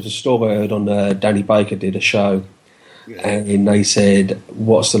referees. There's a story I heard on Danny Baker did a show, and they said,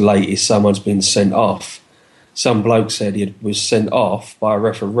 "What's the latest? Someone's been sent off." Some bloke said he was sent off by a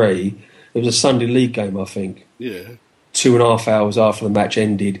referee. It was a Sunday league game, I think. Yeah. 2.5 hours after the match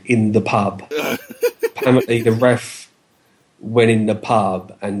ended in the pub. Apparently, the ref went in the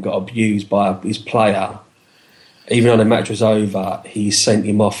pub and got abused by his player. Even though the match was over, he sent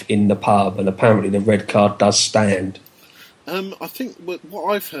him off in the pub, and apparently the red card does stand. I think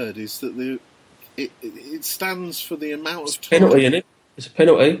what I've heard is that it stands for the amount of time. Penalty, isn't it? It's a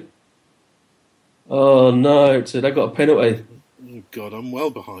penalty. Oh no! So they got a penalty. Oh God, I'm well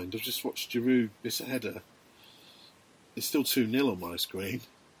behind. I've just watched Giroud miss a header. It's still 2-0 on my screen.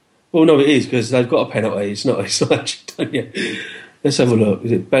 Well, no, it is because they've got a penalty. It's not actually done yet. Let's have a look.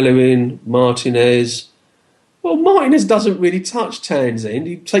 Is it Bellerin, Martinez? Well, Martinez doesn't really touch Townsend.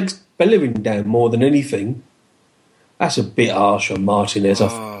 He takes Bellerin down more than anything. That's a bit harsh on Martinez.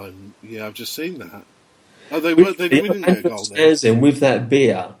 Yeah, I've just seen that. Oh, they didn't get a goal there. Townsend with that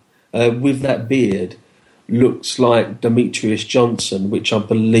beard, looks like Demetrius Johnson, which I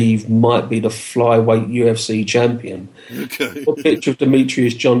believe might be the flyweight UFC champion. Okay. Put a picture of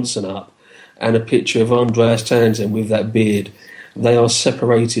Demetrius Johnson up and a picture of Andreas Townsend with that beard. They are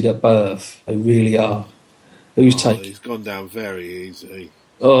separated at birth. They really are. Who's taking? He's gone down very easy.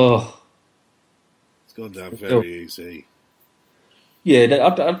 Oh. It's gone down very easy. Yeah,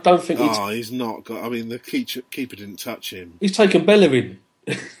 I don't think he's not got... I mean, the keeper didn't touch him. He's taken Bellerin.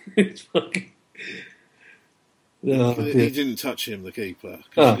 It's fucking... Oh, he didn't touch him, the keeper.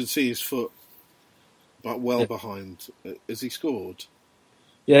 Because you can see his foot but well behind. Has he scored?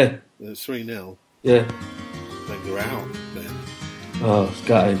 Yeah. It's 3-0. Yeah. Then they're out then. Oh, it's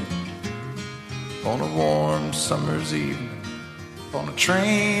gutting. on a warm summer's evening, on a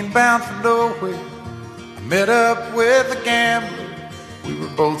train bound for nowhere. I met up with a gambler. We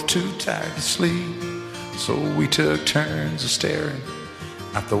were both too tired to sleep, so we took turns of staring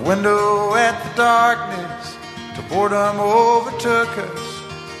out the window at the darkness till boredom overtook us,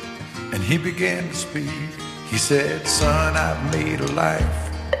 and he began to speak. He said, "Son, I've made a life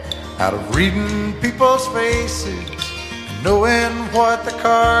out of reading people's faces and knowing what the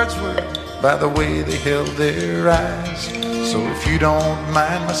cards were by the way they held their eyes. So if you don't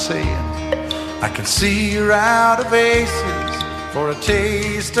mind my saying, I can see you're out of aces. For a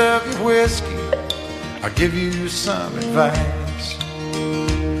taste of your whiskey, I'll give you some advice."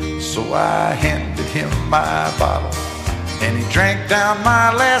 So I handed him my bottle, and he drank down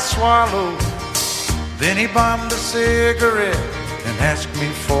my last swallow. Then he bummed a cigarette and asked me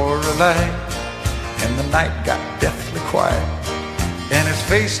for a light. And the night got deathly quiet, and his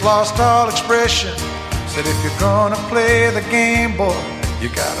face lost all expression. Said, "If you're gonna play the game, boy, you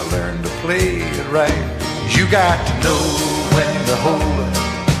gotta learn to play it right. You got to know when to hold up,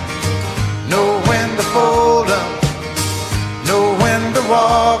 know when to fold up, know when to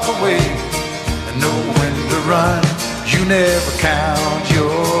walk away, and know when to run. You never count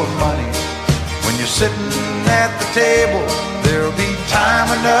your money. When you're sitting at the table, there'll be time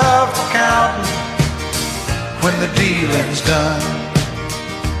enough for counting when the dealing's done."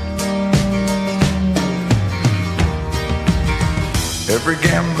 Every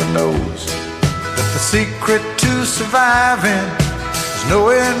gambler knows that the secret to surviving is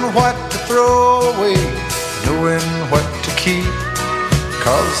knowing what to throw away, knowing what to keep.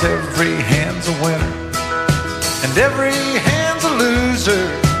 'Cause every hand's a winner and every hand's a loser,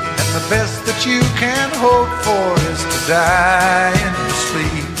 and the best that you can hope for is to die in your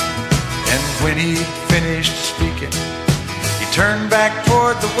sleep. And when he finished speaking, he turned back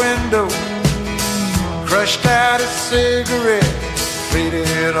toward the window, crushed out his cigarette,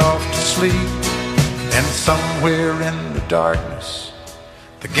 faded off to sleep. And somewhere in the darkness,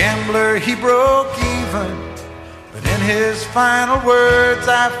 the gambler, he broke even. But in his final words,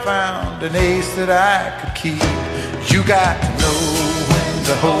 I found an ace that I could keep. You got to know when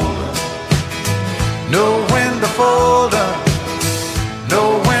to hold up, know when to fold up, know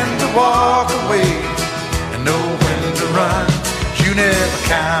when to walk away, and know when to run. You never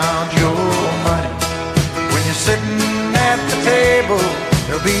count your money. When you're sitting at the table,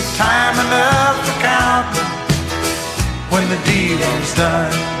 there'll be time enough for counting when the dealing's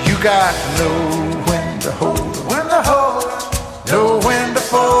done. You got to know when to hold up, when to hold up, know when to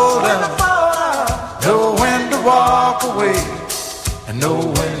fold up, know when to walk away, and know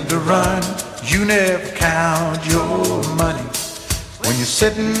when to run. You never count your money. When you're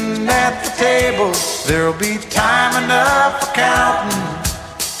sitting at the table, there'll be time enough for counting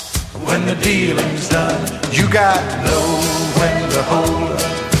when the dealing's done. You got to know when to hold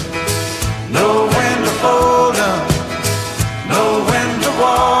up, know